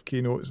manufacturers have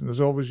keynotes, and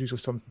there's always usually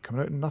something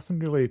coming out, and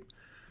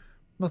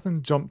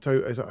nothing jumped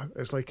out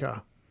as like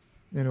a.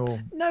 No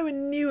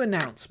new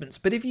announcements,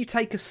 but if you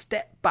take a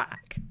step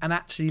back and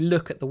actually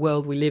look at the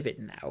world we live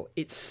in now,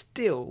 it's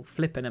still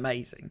flipping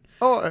amazing.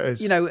 Oh,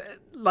 it is.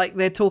 Like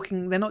they're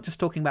not just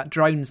talking about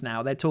drones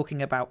now, they're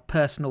talking about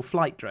personal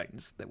flight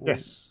drones that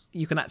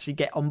you can actually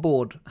get on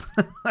board.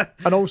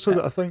 And also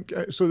that I think,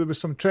 so there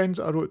was some trends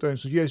that I wrote down.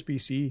 So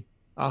USB-C,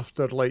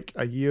 after like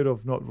a year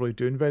of not really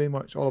doing very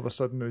much, all of a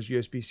sudden there was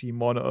USB-C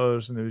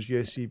monitors and there was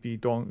USB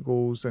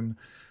dongles, and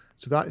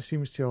so that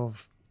seems to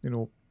have,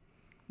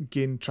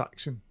 gained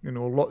traction.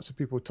 Lots of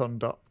people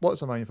turned up,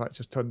 lots of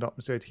manufacturers turned up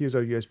and said, here's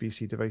our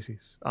USB-C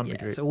devices.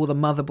 Great. So all the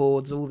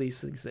motherboards, all these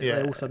things, they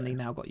all suddenly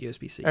now got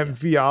USB-C. And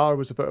VR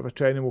was a bit of a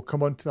trend, and we'll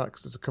come on to that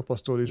because there's a couple of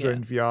stories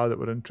around VR that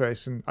were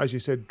interesting. As you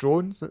said,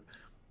 drones, that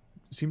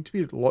seemed to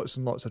be lots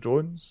and lots of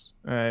drones.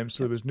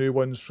 There was new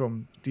ones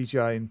from DJI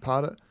and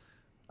Parrot,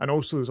 and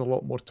also there was a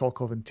lot more talk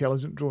of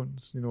intelligent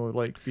drones,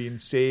 like being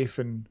safe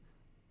and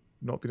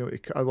not being able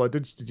to... Although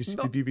did you see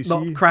the BBC?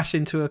 Not crash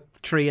into a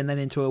tree and then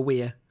into a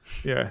weir.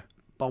 Yeah.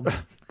 Bomb.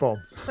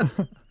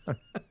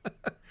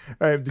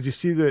 Did you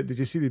see the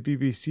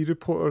BBC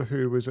reporter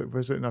who was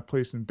visiting a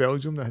place in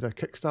Belgium that had a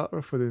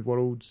Kickstarter for the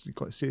world's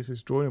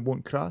safest drone and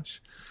won't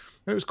crash?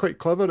 And it was quite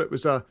clever.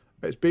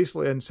 It's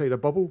basically inside a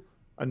bubble,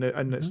 and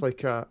it's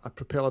like a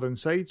propeller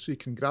inside, so you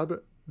can grab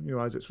it,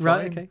 as it's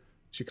flying. Right. Okay.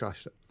 She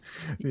crashed it.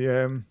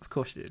 Of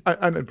course she did.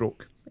 And it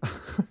broke.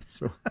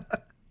 So.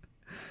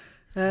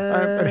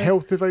 And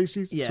health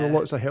devices, so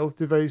lots of health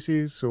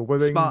devices. So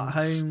Withings, smart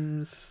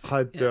homes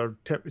had their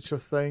temperature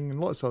thing and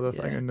lots of other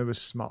things, and there was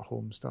smart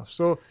home stuff.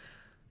 So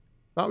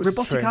that was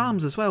robotic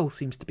arms as well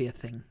seems to be a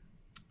thing.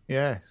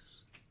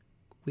 Yes,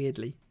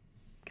 weirdly,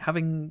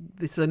 having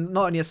this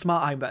not only a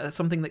smart home but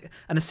something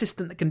an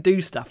assistant that can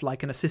do stuff,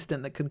 like an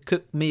assistant that can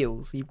cook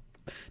meals. You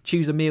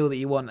choose a meal that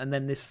you want, and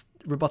then this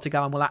robotic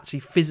arm will actually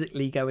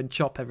physically go and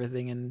chop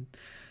everything and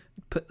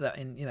put that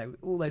in,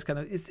 all those kind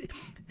of...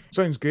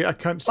 Sounds great. I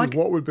can't see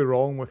what would be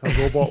wrong with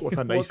a robot with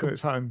a knife in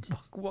its hand.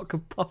 What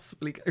could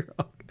possibly go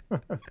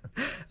wrong?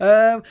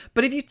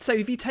 But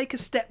if you take a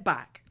step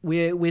back,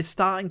 we're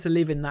starting to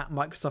live in that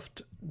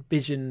Microsoft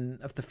vision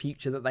of the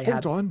future that they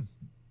had. Hold on.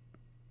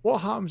 What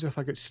happens if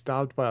I get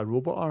stabbed by a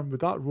robot arm?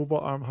 Would that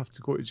robot arm have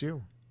to go to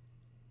jail?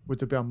 Would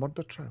there be a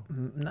murder trial?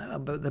 No,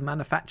 but the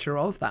manufacturer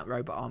of that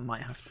robot arm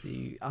might have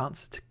to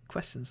answer to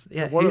questions.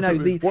 Yeah, what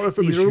if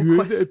it was you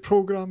that had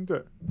programmed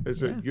it?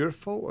 Is it your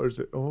fault, or is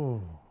it...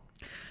 Oh...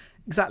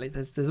 Exactly.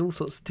 There's all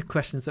sorts of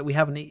questions that we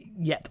haven't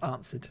yet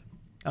answered.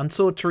 I'm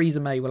sure Theresa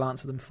May will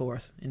answer them for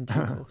us in due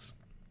course.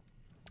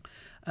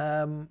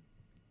 So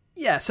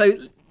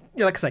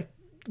like I say,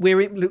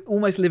 we're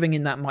almost living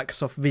in that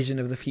Microsoft vision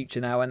of the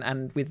future now,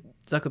 and with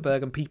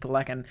Zuckerberg and people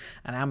like and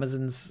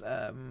Amazon's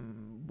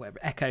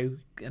Echo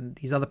and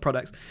these other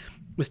products,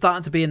 we're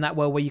starting to be in that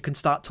world where you can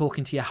start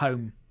talking to your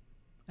home.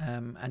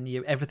 And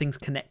everything's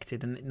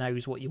connected and it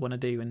knows what you want to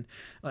do,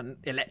 and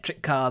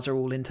electric cars are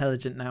all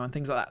intelligent now and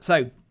things like that.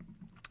 So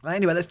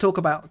anyway, let's talk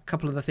about a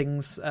couple of the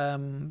things,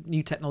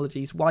 new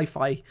technologies.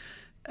 Wi-Fi,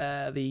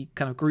 the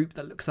kind of group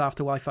that looks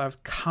after Wi-Fi, has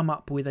come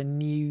up with a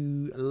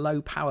new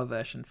low-power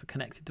version for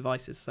connected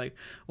devices. So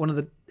one of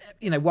the,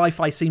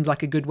 Wi-Fi seems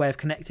like a good way of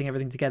connecting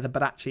everything together,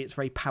 but actually it's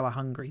very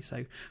power-hungry.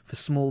 So for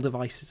small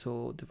devices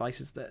or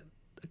devices that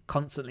are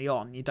constantly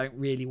on, you don't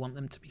really want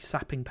them to be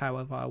sapping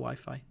power via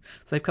Wi-Fi.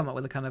 So they've come up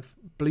with a kind of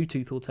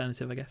Bluetooth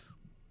alternative, I guess.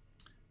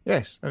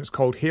 Yes, and it's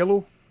called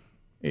Halo,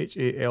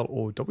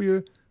 Halow.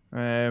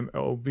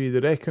 They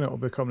reckon it'll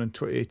be coming in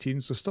 2018,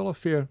 so still a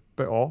fair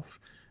bit off.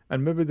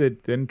 And maybe the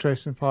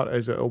interesting part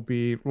is it'll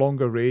be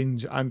longer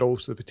range and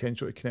also the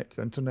potential to connect to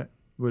the internet.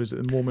 Whereas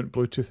at the moment,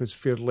 Bluetooth is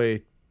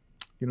fairly,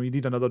 you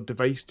need another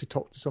device to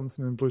talk to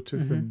something in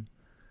Bluetooth. Mm-hmm. And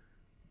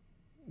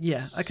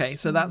yeah, okay,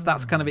 so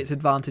that's kind of its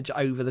advantage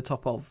over the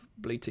top of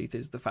Bluetooth,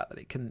 is the fact that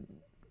it can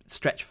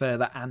stretch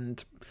further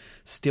and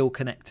still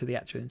connect to the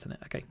actual internet.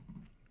 Okay.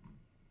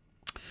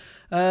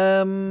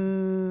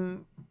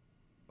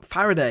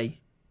 Faraday.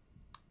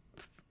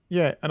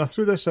 Yeah, and I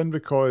threw this in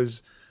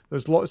because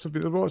there's lots of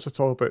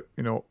talk about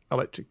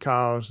electric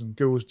cars, and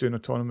Google's doing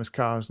autonomous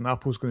cars, and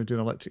Apple's going to do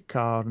an electric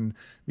car, and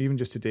even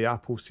just today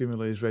Apple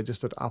seemingly has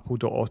registered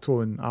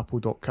Apple.auto and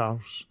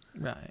Apple.cars,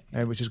 right?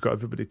 Which has got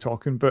everybody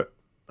talking. But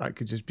that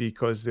could just be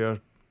because they're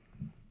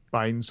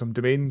buying some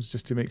domains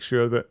just to make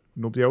sure that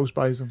nobody else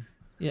buys them.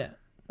 Yeah.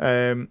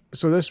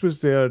 So this was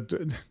their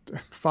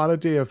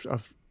Faraday.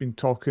 I've been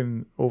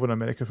talking over in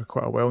America for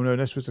quite a while now, and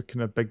this was a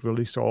kind of big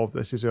release of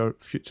this is our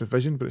future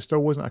vision, but it still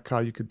wasn't a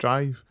car you could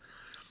drive.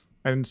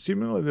 And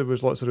seemingly there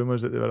was lots of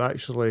rumours that they were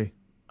actually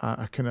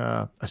a kind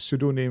of a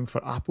pseudonym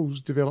for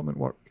Apple's development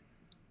work.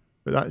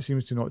 But that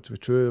seems to not to be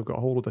true. They've got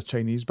a whole lot of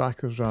Chinese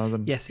backers rather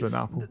than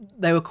Apple.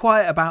 They were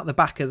quiet about the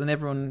backers, and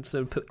everyone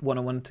sort of put one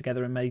and one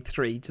together and made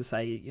three to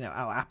say,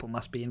 Apple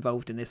must be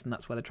involved in this, and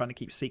that's why they're trying to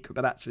keep it secret.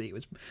 But actually, it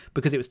was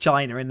because it was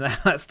China, and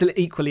that's still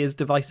equally as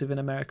divisive in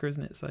America,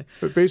 isn't it? So,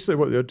 but basically,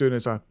 what they're doing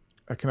is a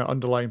kind of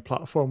underlying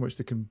platform which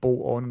they can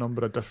bolt on a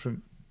number of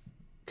different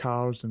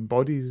cars and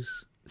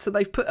bodies. So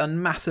they've put a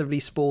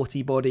massively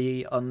sporty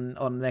body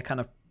on their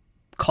kind of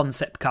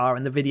concept car,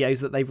 and the videos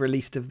that they've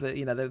released of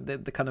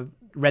the kind of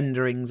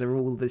renderings are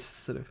all this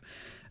sort of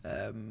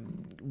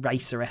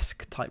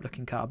racer-esque type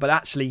looking car, but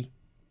actually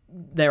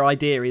their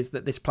idea is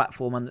that this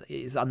platform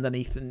is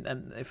underneath,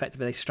 and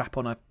effectively they strap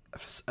on a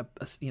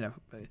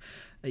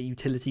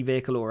utility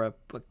vehicle or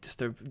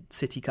just a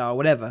city car or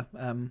whatever,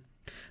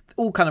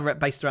 all kind of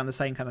based around the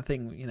same kind of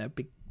thing,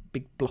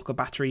 big block of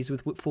batteries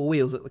with four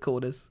wheels at the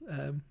corners,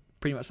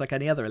 pretty much like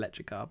any other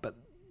electric car. But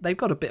they've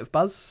got a bit of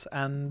buzz,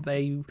 and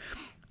they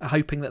are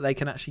hoping that they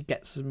can actually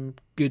get some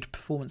good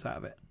performance out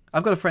of it.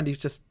 I've got a friend who's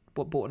just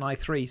bought an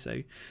i3,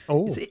 so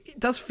it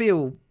does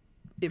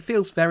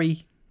feels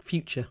very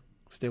future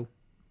still.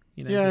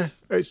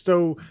 It's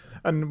still,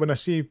 and when I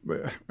see,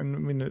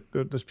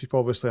 there's people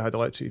obviously had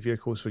electric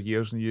vehicles for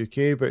years in the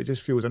UK, but it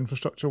just feels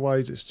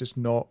infrastructure-wise, it's just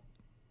not,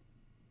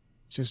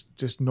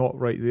 just not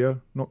right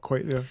there, not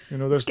quite there.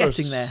 It's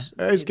getting there.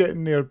 It is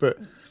getting there, but.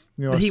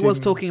 He was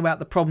talking about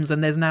the problems,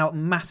 and there's now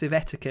massive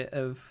etiquette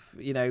of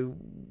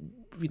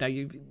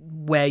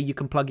where you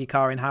can plug your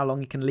car in, how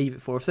long you can leave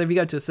it for. So if you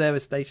go to a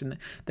service station,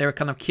 there are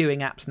kind of queuing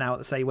apps now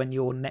that say when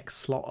your next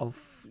slot of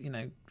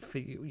for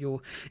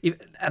your,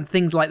 and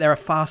things like there are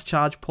fast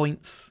charge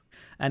points,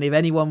 and if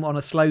anyone on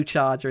a slow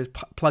charger is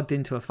plugged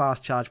into a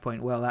fast charge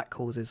point, well, that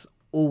causes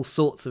all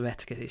sorts of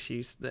etiquette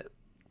issues that.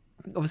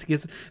 Obviously,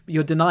 because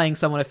you're denying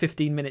someone a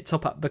 15-minute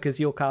top-up because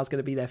your car's going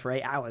to be there for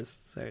 8 hours,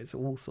 so it's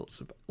all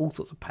sorts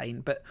of pain.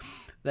 But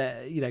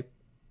the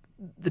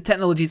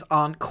technologies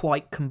aren't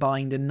quite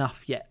combined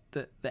enough yet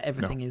that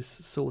everything is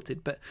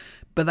sorted. But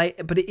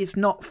it's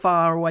not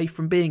far away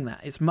from being that.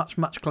 It's much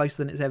closer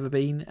than it's ever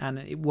been, and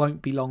it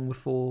won't be long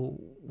before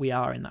we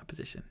are in that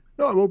position.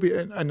 No, it will be,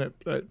 and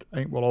I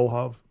think we'll all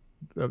have.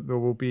 There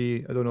will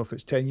be. I don't know if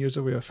it's 10 years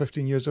away or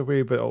 15 years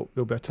away, but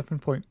there'll be a tipping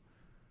point.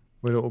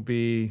 where it'll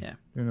be, Yeah.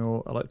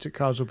 electric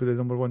cars will be the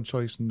number one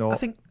choice. Not.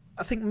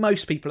 I think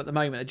most people at the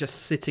moment are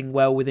just sitting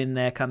well within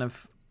their kind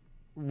of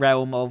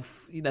realm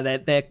of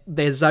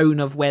their zone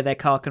of where their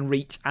car can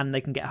reach and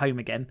they can get home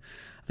again.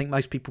 I think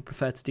most people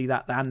prefer to do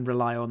that than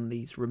rely on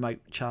these remote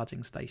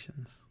charging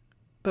stations.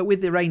 But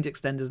with the range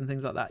extenders and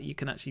things like that, you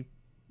can actually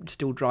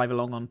still drive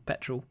along on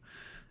petrol.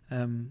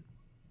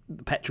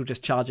 The petrol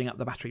just charging up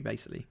the battery,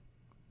 basically.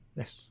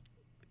 Yes.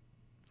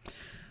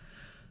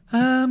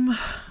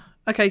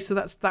 Okay, so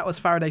that was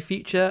Faraday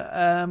Future.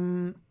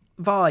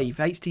 Vive,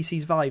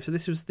 HTC's Vive. So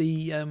this was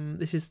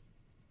this is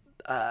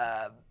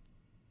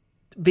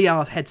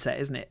VR headset,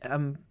 isn't it?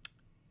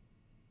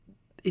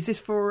 Is this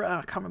for?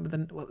 I can't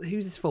remember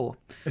who's this for?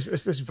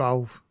 It's this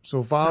Valve.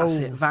 So Valve. That's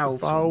it,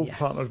 Valve yes.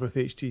 Partnered with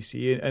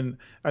HTC, and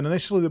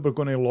initially they were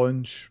going to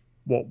launch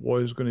what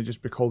was going to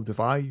just be called the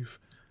Vive,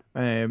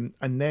 and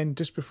then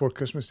just before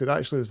Christmas,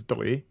 there's a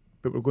delay,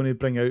 but we're going to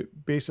bring out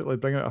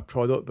a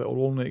product that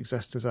will only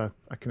exist as a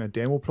kind of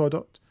demo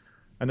product,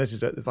 and this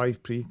is it, the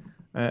Vive Pre,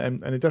 and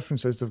the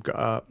difference is they've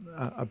got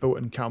a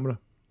built-in camera,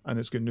 and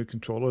it's got new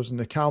controllers, and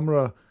the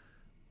camera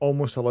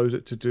almost allows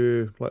it to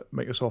do like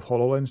Microsoft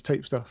HoloLens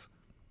type stuff.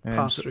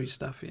 Pass-through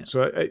stuff, yeah.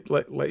 So it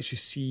lets you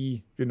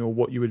see,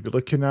 what you would be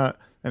looking at,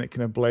 and it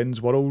kind of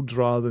blends worlds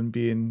rather than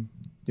being,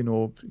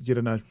 you're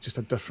in just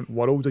a different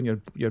world,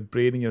 and your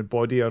brain and your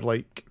body are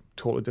like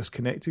totally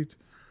disconnected.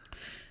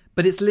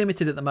 But it's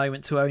limited at the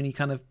moment to only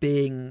kind of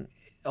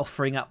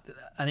offering up,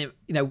 and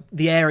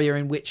the area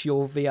in which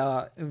your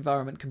VR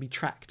environment can be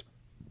tracked,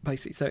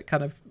 basically. So it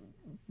kind of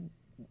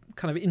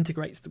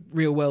integrates the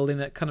real world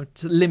in a kind of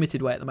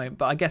limited way at the moment.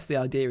 But I guess the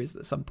idea is that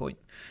at some point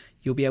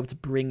you'll be able to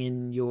bring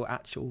in your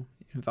actual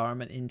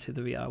environment into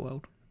the VR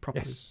world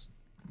properly. Yes.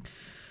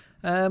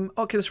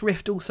 Oculus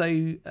Rift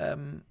also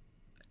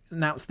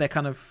announced their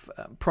kind of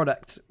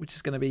product, which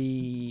is going to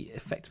be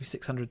effectively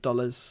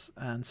 $600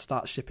 and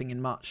start shipping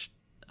in March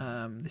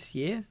this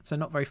year. So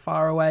not very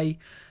far away,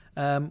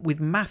 with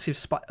massive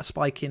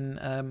spike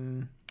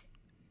in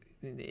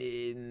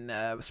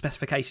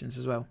specifications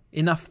as well.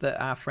 Enough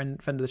that our friend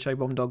of the show,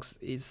 Bomb Dogs,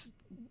 is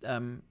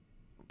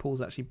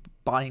Paul's actually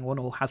buying one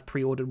or has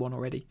pre-ordered one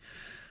already.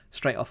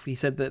 Straight off, he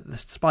said that the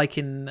spike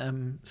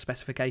in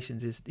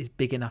specifications is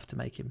big enough to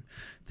make him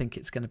think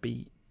it's going to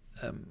be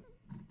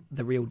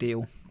the real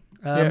deal.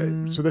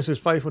 So this is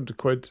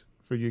 £500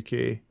 for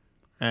UK.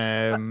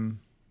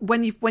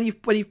 When you've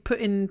put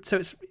in, so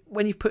it's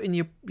when you've put in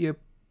your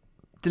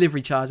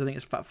delivery charge, I think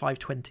it's about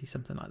 $520,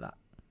 something like that.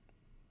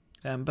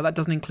 But that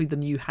doesn't include the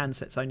new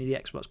handsets, only the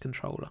Xbox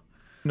controller.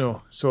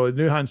 No, so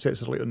the new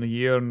handsets are later in the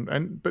year,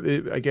 but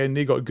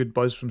they got a good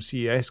buzz from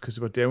CES because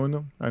they were demoing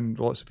them, and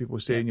lots of people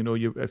were saying,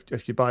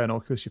 if you buy an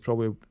Oculus, you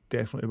probably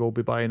definitely will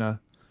be buying the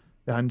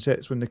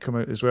handsets when they come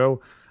out as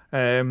well.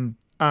 And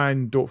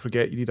don't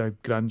forget, you need a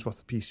grand's worth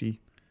of PC.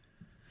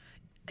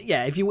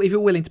 Yeah, if you're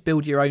willing to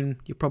build your own,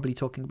 you're probably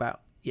talking about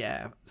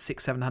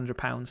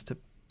 £600-700 to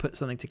put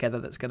something together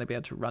that's going to be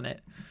able to run it.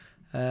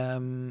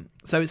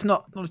 So it's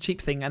not a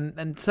cheap thing,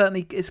 and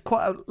certainly it's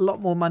quite a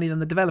lot more money than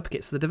the developer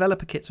kits. The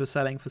developer kits were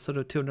selling for sort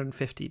of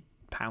 £250,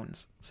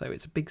 so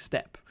it's a big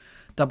step,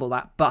 double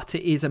that. But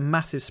it is a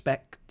massive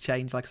spec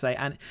change, like I say,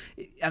 and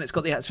it's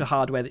got the extra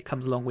hardware that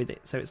comes along with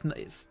it. So it's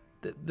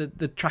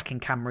the tracking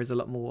camera is a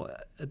lot more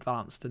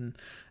advanced and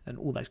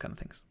all those kind of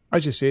things.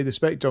 As you say, the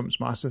spec jump's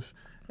massive.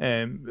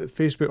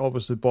 Facebook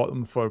obviously bought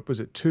them for, was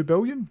it $2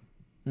 billion?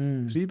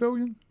 3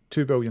 billion?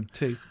 $2 billion.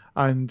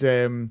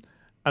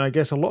 And I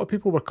guess a lot of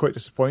people were quite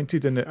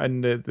disappointed, and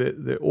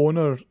the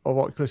owner of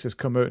Oculus has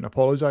come out and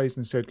apologised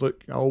and said,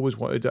 look, I always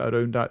wanted it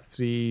around that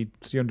 $300,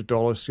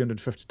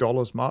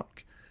 $350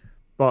 mark,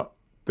 but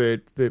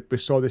we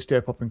saw the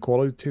step up in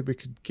quality we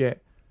could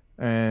get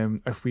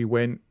if we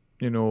went,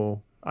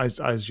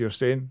 as you're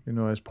saying,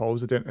 as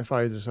Paul's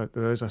identified,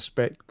 there is a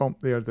spec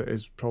bump there that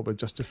is probably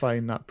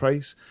justifying that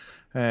price.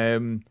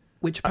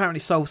 Which apparently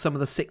solves some of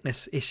the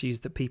sickness issues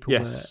that people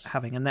were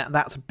having, and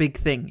that's a big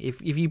thing.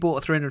 If you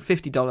bought a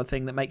 $350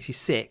 thing that makes you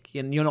sick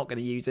and you're not going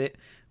to use it,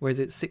 whereas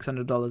it's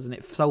 $600 and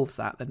it solves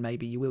that, then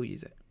maybe you will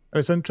use it.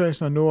 It's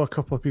interesting. I know a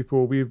couple of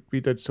people.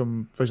 We did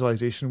some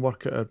visualization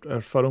work at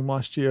our forum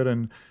last year,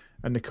 and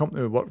the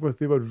company we worked with,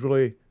 they were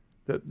really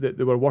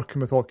they were working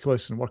with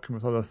Oculus and working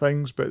with other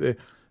things, but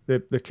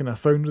the kind of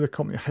founder of the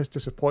company, his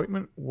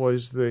disappointment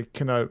was the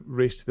kind of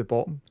race to the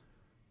bottom.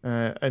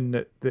 And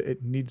that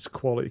it needs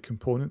quality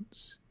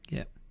components.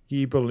 Yeah,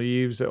 he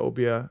believes it'll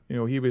be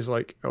he was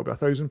like, it'll be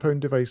 £1,000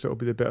 device. It'll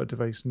be the better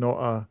device, not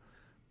a.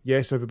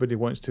 Yes, everybody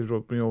wants to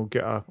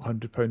get a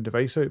 £100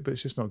 device out, but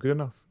it's just not good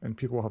enough, and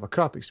people will have a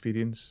crap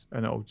experience,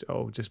 and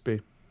it'll just be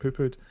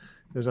poo-pooed.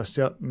 There's a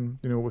certain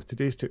with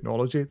today's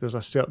technology, there's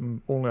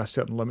only a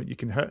certain limit you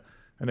can hit,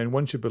 and then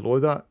once you're below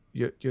that,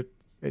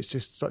 it's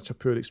just such a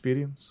poor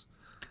experience.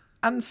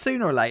 And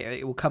sooner or later,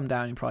 it will come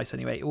down in price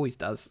anyway. It always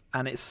does,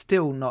 and it's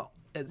still not.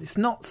 It's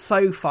not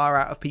so far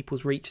out of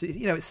people's reach.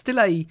 It's still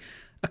a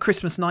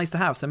Christmas nice to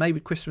have. So maybe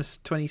Christmas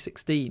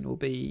 2016 will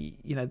be,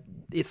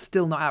 it's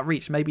still not out of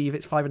reach. Maybe if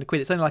it's £500,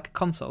 it's only like a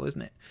console,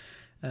 isn't it?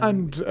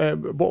 And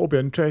what will be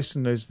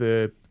interesting is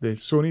the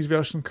Sony's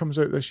version comes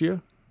out this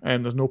year,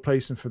 and there's no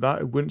pricing for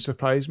that. It wouldn't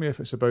surprise me if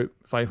it's about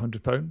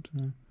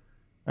 £500.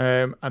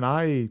 And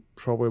I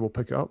probably will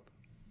pick it up.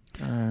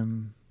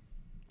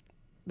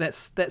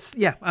 That's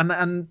yeah,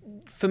 and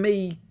for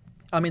me,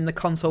 I'm in the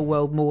console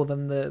world more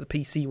than the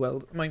PC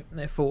world. I mean,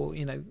 therefore,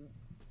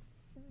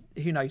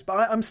 who knows?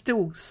 But I'm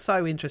still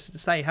so interested to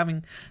say,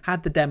 having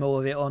had the demo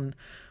of it on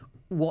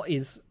what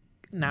is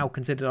now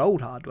considered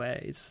old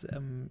hardware,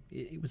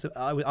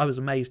 I was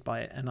amazed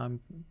by it, and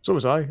so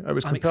was I. It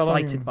was I'm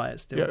compelling. excited by it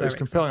still. Yeah, it was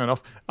compelling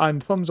enough.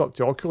 And thumbs up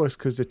to Oculus,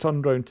 because they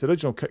turned around to the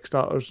original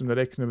Kickstarters and they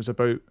reckon it was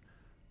about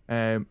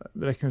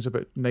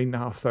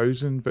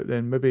 9,500, but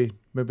then maybe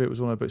it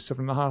was only about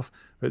 7,500.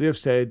 But they've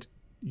said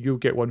you'll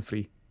get one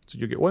free, so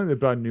you'll get one of the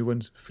brand new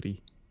ones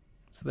free.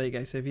 So there you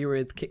go. So if you were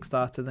a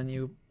Kickstarter, then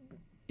you're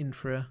in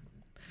for a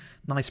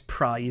nice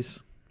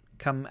prize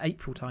come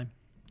April time.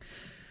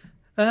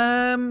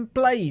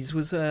 Blaze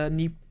was a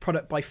new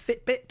product by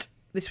Fitbit.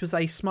 This was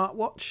a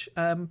smartwatch,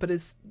 but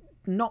it's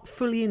not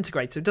fully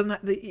integrated. So it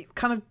doesn't. It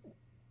kind of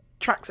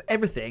tracks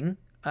everything.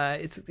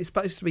 It's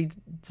supposed to be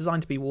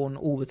designed to be worn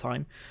all the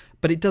time,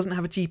 but it doesn't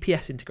have a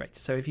GPS integrator.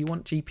 So if you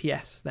want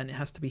GPS, then it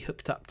has to be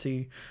hooked up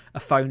to a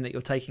phone that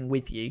you're taking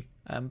with you.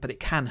 But it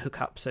can hook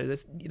up, so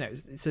there's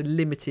it's a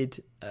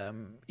limited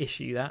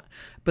issue that.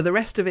 But the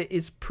rest of it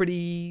is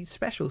pretty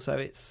special. So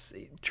it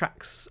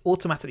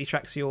automatically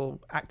tracks your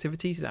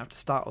activities. You don't have to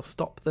start or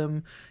stop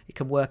them. It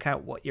can work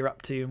out what you're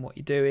up to and what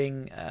you're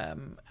doing,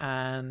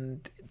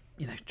 and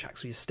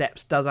tracks your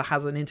steps.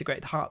 Has an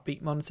integrated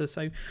heartbeat monitor.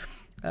 So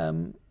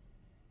kind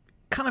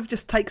of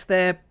just takes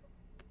their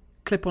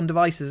clip-on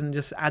devices and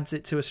just adds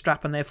it to a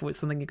strap, and therefore it's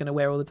something you're going to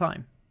wear all the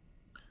time,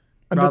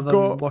 and rather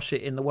than wash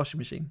it in the washing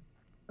machine.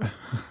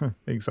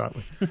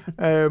 Exactly.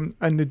 And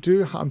they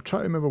do. I'm trying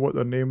to remember what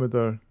their name of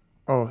their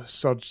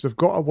Surge. They've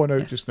got a one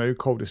out just now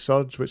called the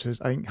Surge, which I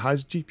think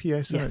has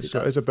GPS in it,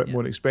 so it is a bit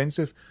more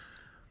expensive.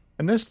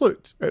 And this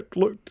looked. See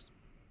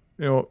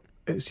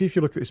if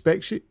you look at the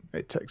spec sheet,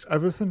 it ticks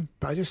everything,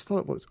 but I just thought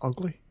it looked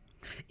ugly.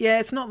 Yeah,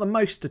 it's not the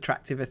most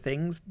attractive of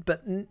things,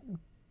 but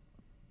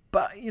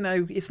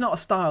it's not a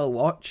style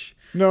watch.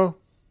 No.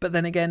 But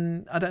then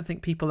again, I don't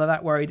think people are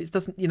that worried. It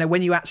doesn't,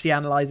 when you actually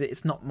analyse it,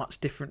 it's not much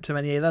different to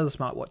any of the other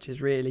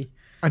smartwatches, really.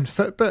 And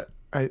Fitbit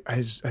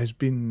has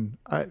been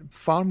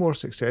far more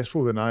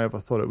successful than I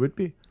ever thought it would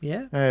be.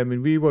 Yeah.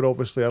 We were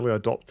obviously early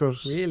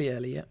adopters. Really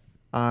early, yeah.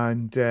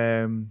 And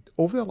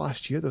over the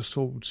last year, they've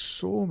sold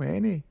so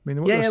many.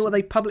 Well,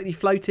 they publicly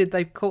floated.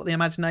 They've caught the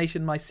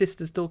imagination. My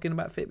sister's talking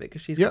about Fitbit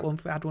because she's had one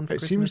for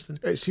Christmas.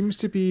 It seems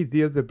to be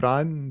they're the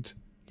brand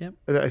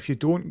that if you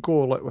don't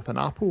go with an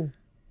Apple,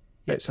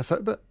 it's a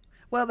Fitbit.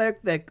 Well, they're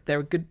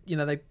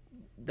good.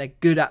 They're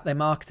good at their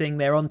marketing.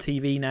 They're on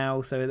TV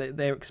now, so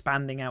they're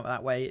expanding out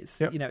that way.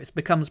 It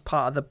becomes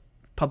part of the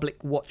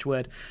public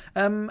watchword.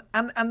 And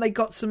they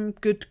got some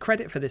good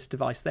credit for this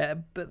device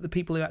there. But the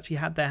people who actually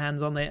had their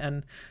hands on it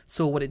and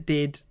saw what it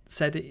did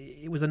said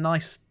it was a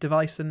nice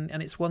device, and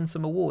it's won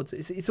some awards.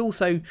 It's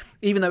also,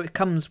 even though it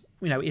comes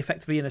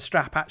effectively in a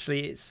strap,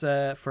 actually it's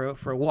for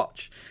a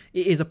watch.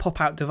 It is a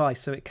pop-out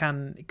device, so it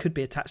could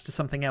be attached to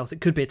something else.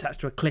 It could be attached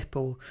to a clip,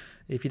 or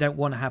if you don't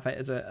want to have it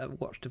as a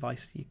watch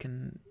device, you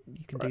can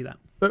do that.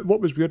 But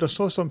what was weird, I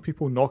saw some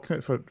people knocking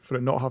it for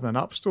it not having an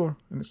app store,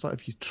 and it's like,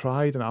 if you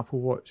tried an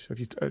Apple Watch,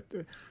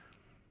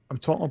 I'm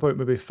talking about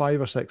maybe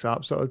 5 or 6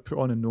 apps that I'd put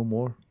on and no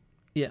more.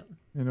 Yeah,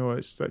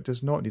 it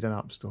does not need an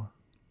app store.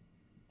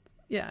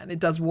 Yeah, and it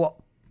does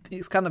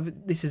it's kind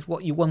of, this is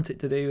what you want it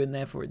to do, and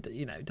therefore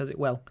it does it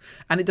well,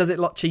 and it does it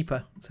a lot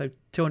cheaper. So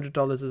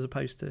 $200 as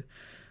opposed to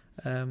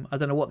I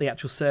don't know what the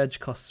actual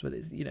Surge costs, but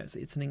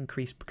it's an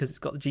increase because it's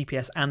got the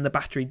GPS and the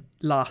battery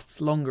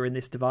lasts longer in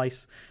this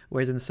device,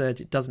 whereas in the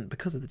Surge it doesn't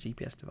because of the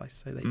GPS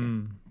device. So there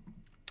you go.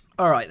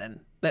 All right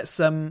then, let's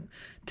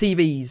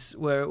TVs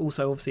were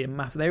also obviously a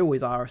massive. They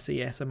always are a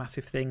CES, a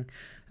massive thing.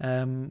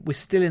 We're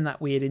still in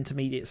that weird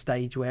intermediate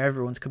stage where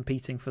everyone's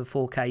competing for the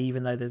 4K,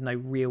 even though there's no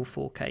real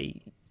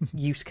 4K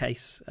use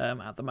case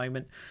at the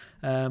moment.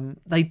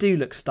 They do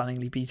look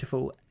stunningly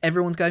beautiful.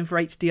 Everyone's going for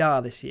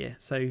HDR this year,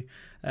 so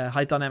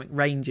high dynamic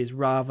ranges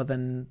rather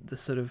than the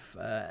sort of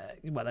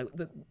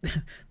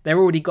they're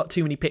already got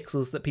too many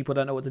pixels that people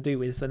don't know what to do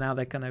with, so now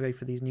they're going to go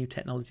for these new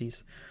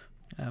technologies.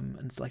 And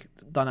it's like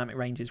dynamic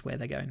ranges where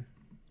they're going.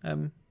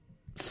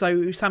 So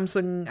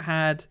Samsung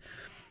had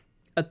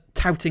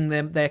touting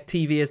their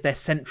TV as their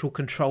central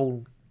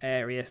control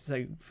area.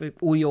 So for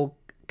all your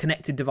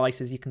connected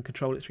devices, you can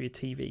control it through your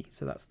TV.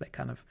 So that's their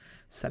kind of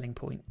selling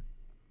point.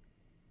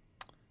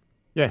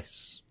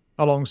 Yes.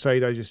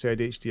 Alongside, as you said,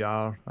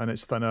 HDR, and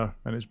it's thinner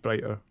and it's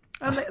brighter.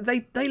 And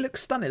they look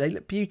stunning. They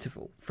look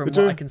beautiful from what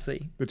I can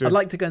see. I'd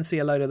like to go and see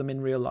a load of them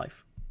in real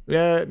life.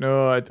 Yeah,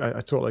 no, I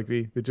totally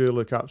agree. They do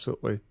look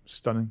absolutely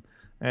stunning.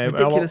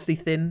 Ridiculously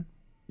thin.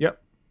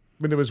 Yep.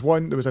 When there was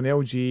an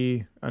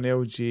LG, I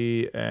was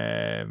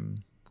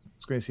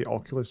going to say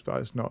Oculus,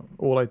 but it's not,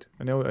 OLED,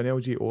 an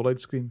LG OLED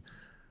screen,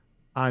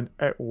 and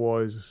it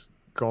was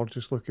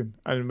gorgeous looking.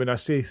 And when I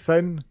say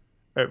thin,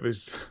 it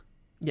was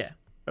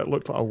it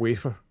looked like a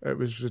wafer. It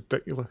was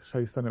ridiculous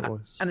how thin it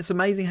was. And it's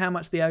amazing how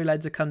much the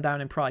OLEDs have come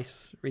down in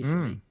price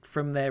recently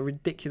from their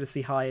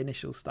ridiculously high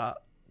initial start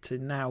to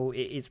now.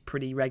 It is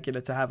pretty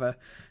regular to have a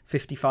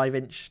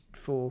 55-inch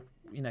for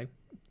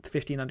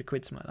 1,500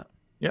 quid, something like that.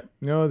 Yeah,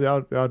 no, they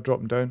are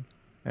dropping down.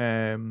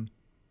 And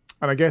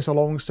I guess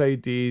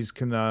alongside these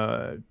because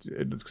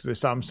the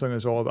Samsung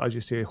is all about, as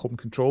you say, home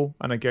control,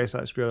 and I guess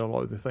that's where a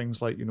lot of the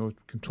things like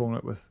controlling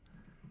it with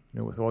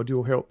with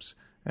audio helps.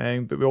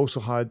 But we also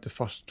had the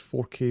first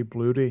 4K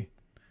Blu-ray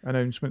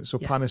announcement. So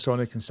yes.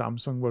 Panasonic and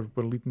Samsung were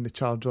leading the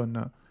charge on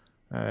that.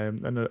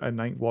 And I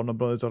think Warner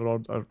Brothers are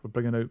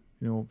bringing out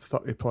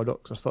 30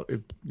 products or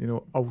 30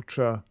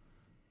 ultra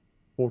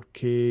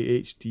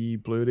 4K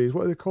HD Blu-rays.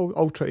 What are they called?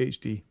 Ultra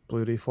HD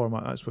Blu-ray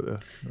format. That's what they're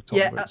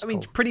talking about. I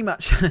mean, pretty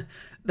much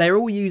they're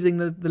all using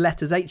the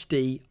letters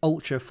HD,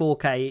 Ultra,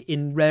 4K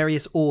in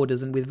various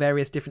orders and with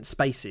various different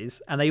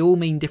spaces, and they all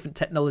mean different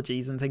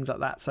technologies and things like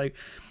that. So,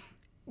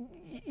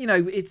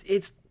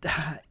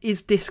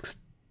 is discs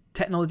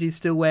technology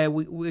still where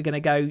we're going to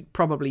go?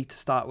 Probably to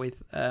start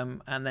with,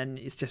 and then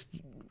it's just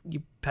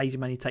you pay your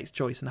money, takes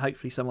choice, and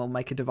hopefully someone will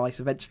make a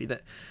device eventually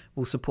that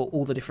will support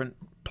all the different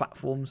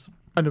platforms.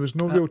 And there was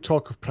no real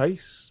talk of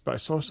price, but I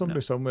saw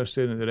somebody somewhere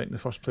saying that the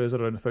first players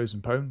are around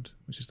 £1,000,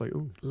 which is like,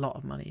 oh, a lot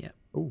of money, yeah,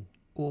 oh,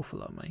 awful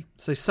lot of money.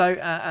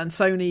 And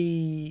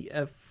Sony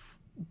have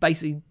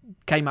basically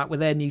came out with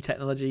their new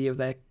technology of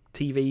their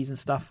TVs and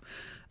stuff.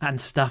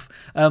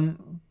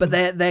 But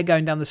they're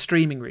going down the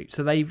streaming route.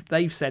 So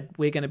they've said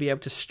we're going to be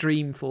able to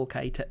stream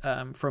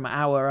 4K from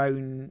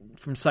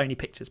Sony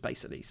Pictures,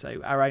 basically.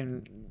 So our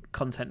own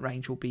content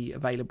range will be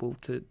available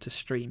to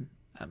stream.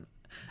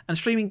 And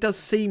streaming does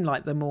seem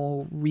like the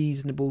more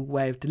reasonable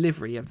way of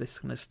delivery of this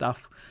kind of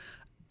stuff.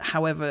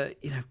 However,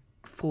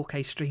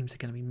 4K streams are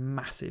going to be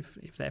massive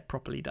if they're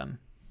properly done.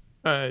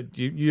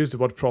 You use the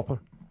word proper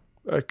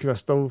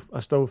because I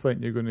still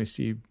think you're going to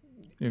see.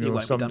 It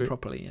won't be done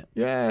properly yet.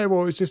 Yeah,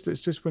 well, it's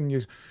just when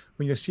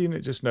you're seeing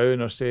it just now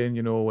and they're saying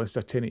it's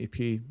a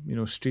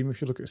 1080p stream.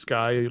 If you look at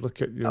Sky, or you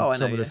look at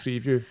some of the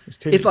Freeview.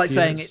 It's like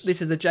saying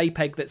this is a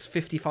JPEG that's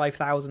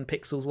 55,000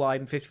 pixels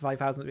wide and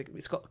 55,000.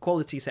 It's got a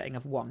quality setting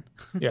of 1.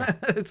 Yeah,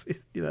 and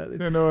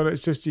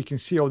it's just you can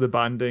see all the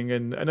banding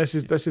and this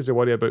is a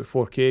worry about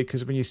 4K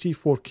because when you see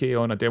 4K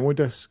on a demo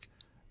disc,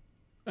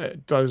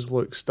 it does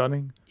look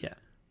stunning. Yeah.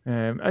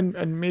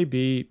 And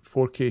maybe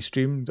 4K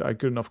streamed at a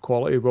good enough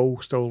quality will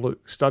still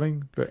look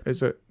stunning, but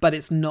is it? But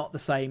it's not the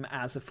same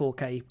as a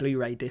 4K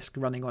Blu-ray disc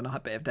running on a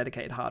bit of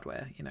dedicated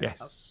hardware.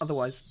 Yes.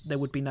 Otherwise, there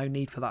would be no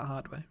need for that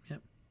hardware. Yeah.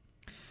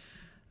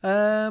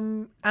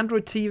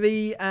 Android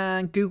TV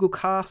and Google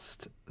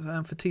Cast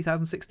for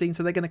 2016.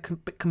 So they're going to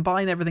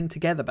combine everything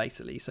together,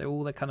 basically. So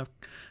all the kind of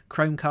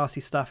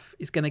Chromecasty stuff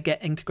is going to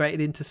get integrated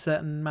into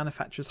certain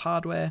manufacturers'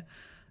 hardware,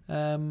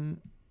 and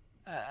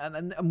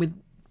with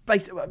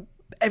basically.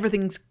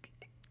 Everything's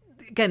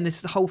again this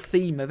is the whole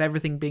theme of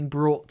everything being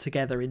brought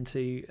together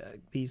into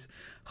these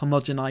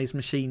homogenized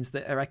machines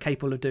that are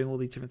capable of doing all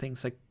these different things.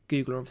 So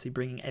Google are obviously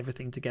bringing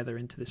everything together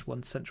into this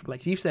one central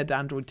place. You've said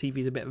Android TV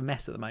is a bit of a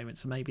mess at the moment,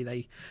 so maybe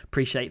they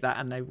appreciate that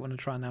and they want to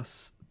try and now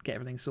get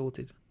everything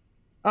sorted.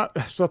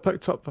 So I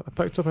picked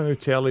up a new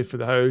telly for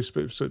the house,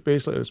 but so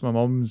basically it's my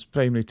mum's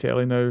primary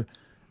telly now,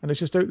 and it's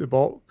just out the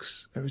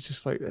box. It was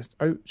just like this,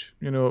 ouch,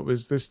 it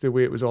was this the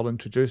way it was all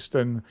introduced,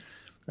 and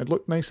it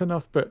looked nice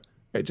enough, but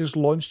it just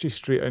launched you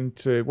straight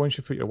into, once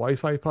you put your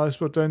Wi-Fi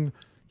password in,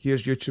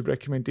 here's YouTube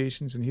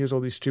recommendations and here's all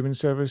these streaming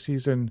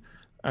services and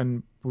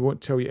we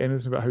won't tell you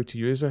anything about how to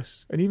use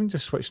this. And even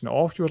just switching it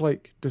off, you were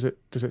like, does it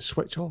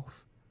switch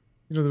off?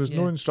 There was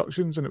no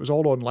instructions and it was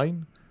all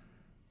online.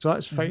 So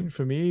that's fine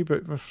for me,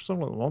 but for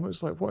someone like my mum,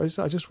 it's like, what is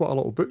that? I just want a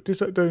little book to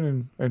sit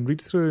down and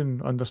read through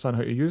and understand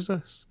how to use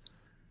this.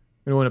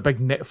 And a big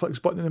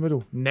Netflix button in the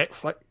middle.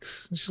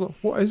 Netflix. And she's like,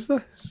 what is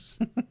this?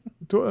 I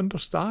don't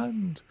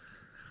understand.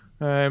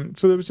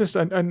 So there was just,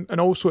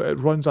 and also it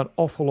runs an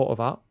awful lot of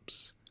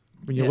apps.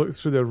 When you look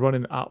through the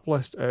running app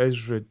list, it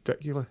is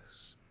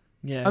ridiculous.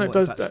 Yeah, and it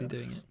does actually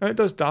doing it. And it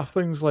does daft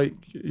things like,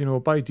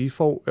 by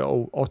default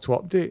it'll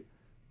auto update,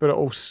 but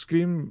it'll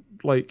scream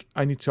like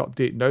I need to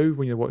update now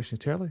when you're watching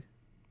the telly,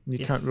 and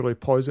you can't really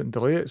pause it and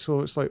delay it. So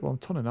it's like, well, I'm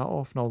turning that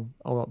off and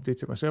I'll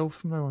update it myself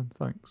from now on.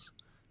 Thanks.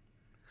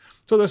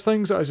 So there's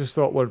things that I just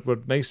thought were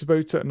nice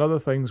about it, and other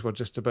things were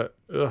just a bit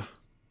ugh.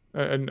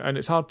 And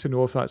it's hard to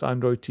know if that's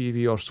Android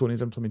TV or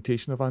Sony's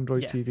implementation of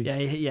Android TV.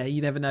 Yeah, you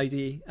never know, do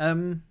you?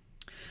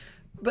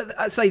 But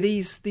I'd say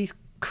these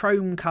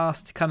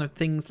Chromecast kind of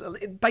things,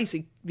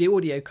 basically the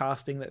audio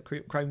casting that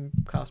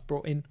Chromecast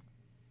brought in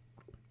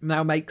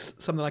now makes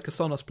something like a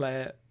Sonos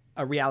player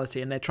a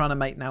reality, and they're trying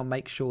to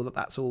make sure that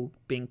that's all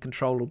being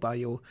controlled by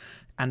your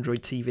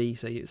Android TV,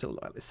 so it's all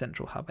like the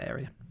central hub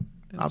area.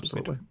 That's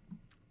absolutely.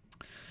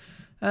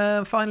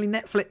 Finally,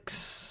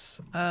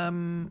 Netflix.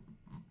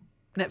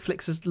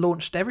 Netflix has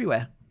launched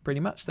everywhere,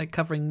 pretty much. They're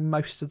covering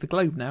most of the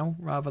globe now,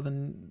 rather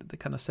than the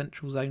kind of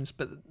central zones.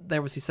 But they're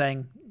obviously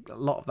saying a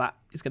lot of that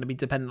is going to be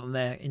dependent on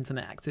their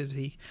internet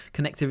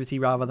connectivity,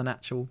 rather than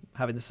actual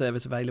having the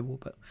service available.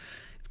 But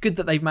good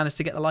that they've managed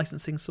to get the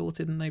licensing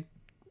sorted, and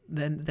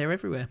they're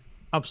everywhere.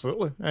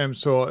 Absolutely.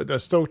 So they're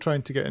still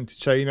trying to get into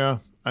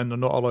China, and they're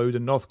not allowed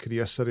in North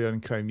Korea, Syria,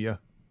 and Crimea.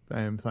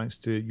 Thanks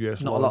to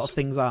US Not laws. a lot of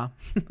things are.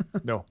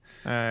 No.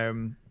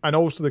 And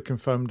also they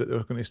confirmed that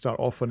they're going to start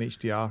off on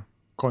HDR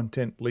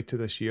content later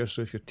this year.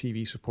 So if your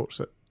TV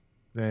supports it,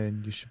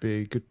 then you should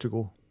be good to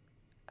go.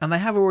 And they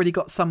have already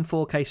got some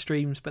 4K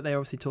streams, but they're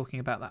obviously talking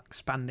about that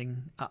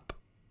expanding up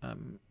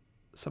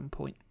some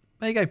point.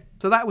 There you go.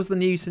 So that was the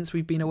news since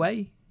we've been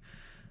away.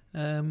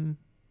 I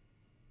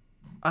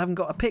haven't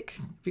got a pick.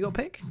 Have you got a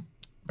pick?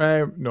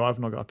 No, I've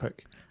not got a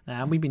pick.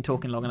 And we've been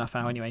talking long enough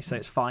now anyway, so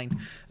it's fine.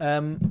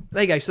 There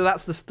you go. So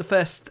that's the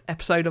first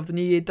episode of the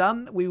new year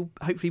done. We'll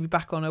hopefully be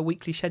back on a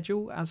weekly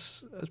schedule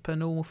as per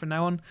normal from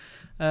now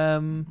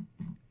on.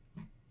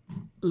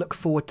 Look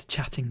forward to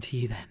chatting to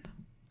you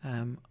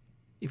then.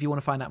 If you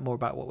want to find out more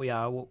about what we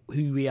are,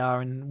 who we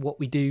are and what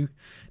we do,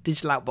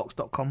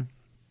 digitaloutbox.com.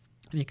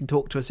 And you can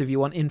talk to us if you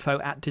want.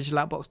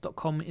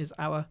 info@digitaloutbox.com is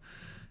our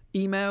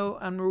email,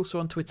 and we're also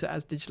on Twitter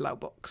as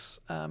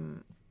digitaloutbox.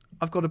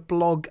 I've got a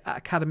blog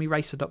at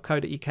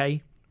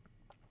academyracer.co.uk,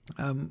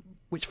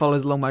 which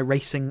follows along my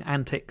racing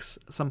antics.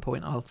 At some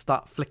point, I'll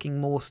start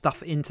flicking more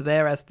stuff into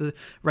there as the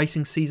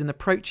racing season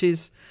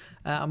approaches.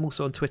 I'm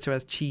also on Twitter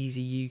as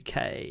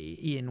CheesyUK.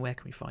 Ian, where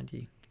can we find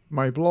you?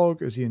 My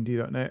blog is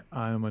iand.net.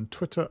 I'm on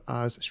Twitter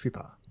as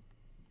Shweepa.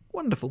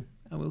 Wonderful.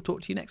 And we'll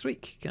talk to you next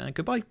week.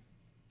 Goodbye.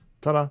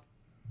 Ta-da.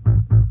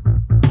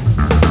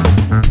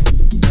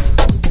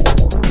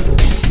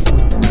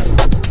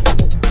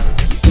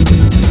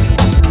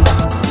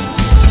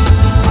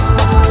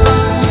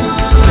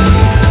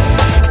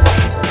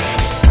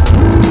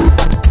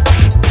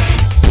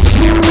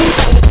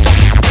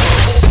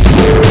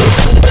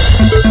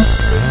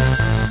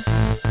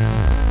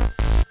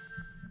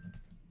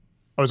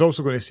 I was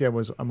also going to say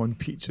I'm on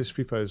Peach's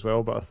Sweeper as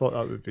well, but I thought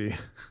that would be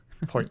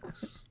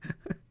pointless.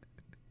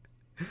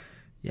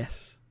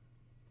 Yes.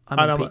 I'm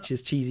on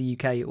Peach's Cheesy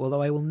UK,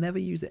 although I will never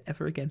use it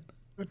ever again.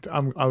 I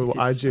will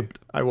add you.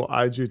 I will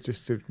add you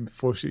just to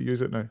force you to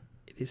use it now.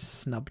 It is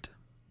snubbed.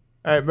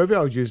 Maybe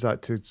I'll use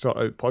that to sort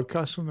out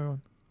podcasts from now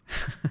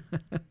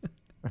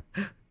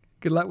on.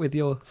 Good luck with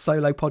your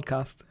solo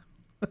podcast.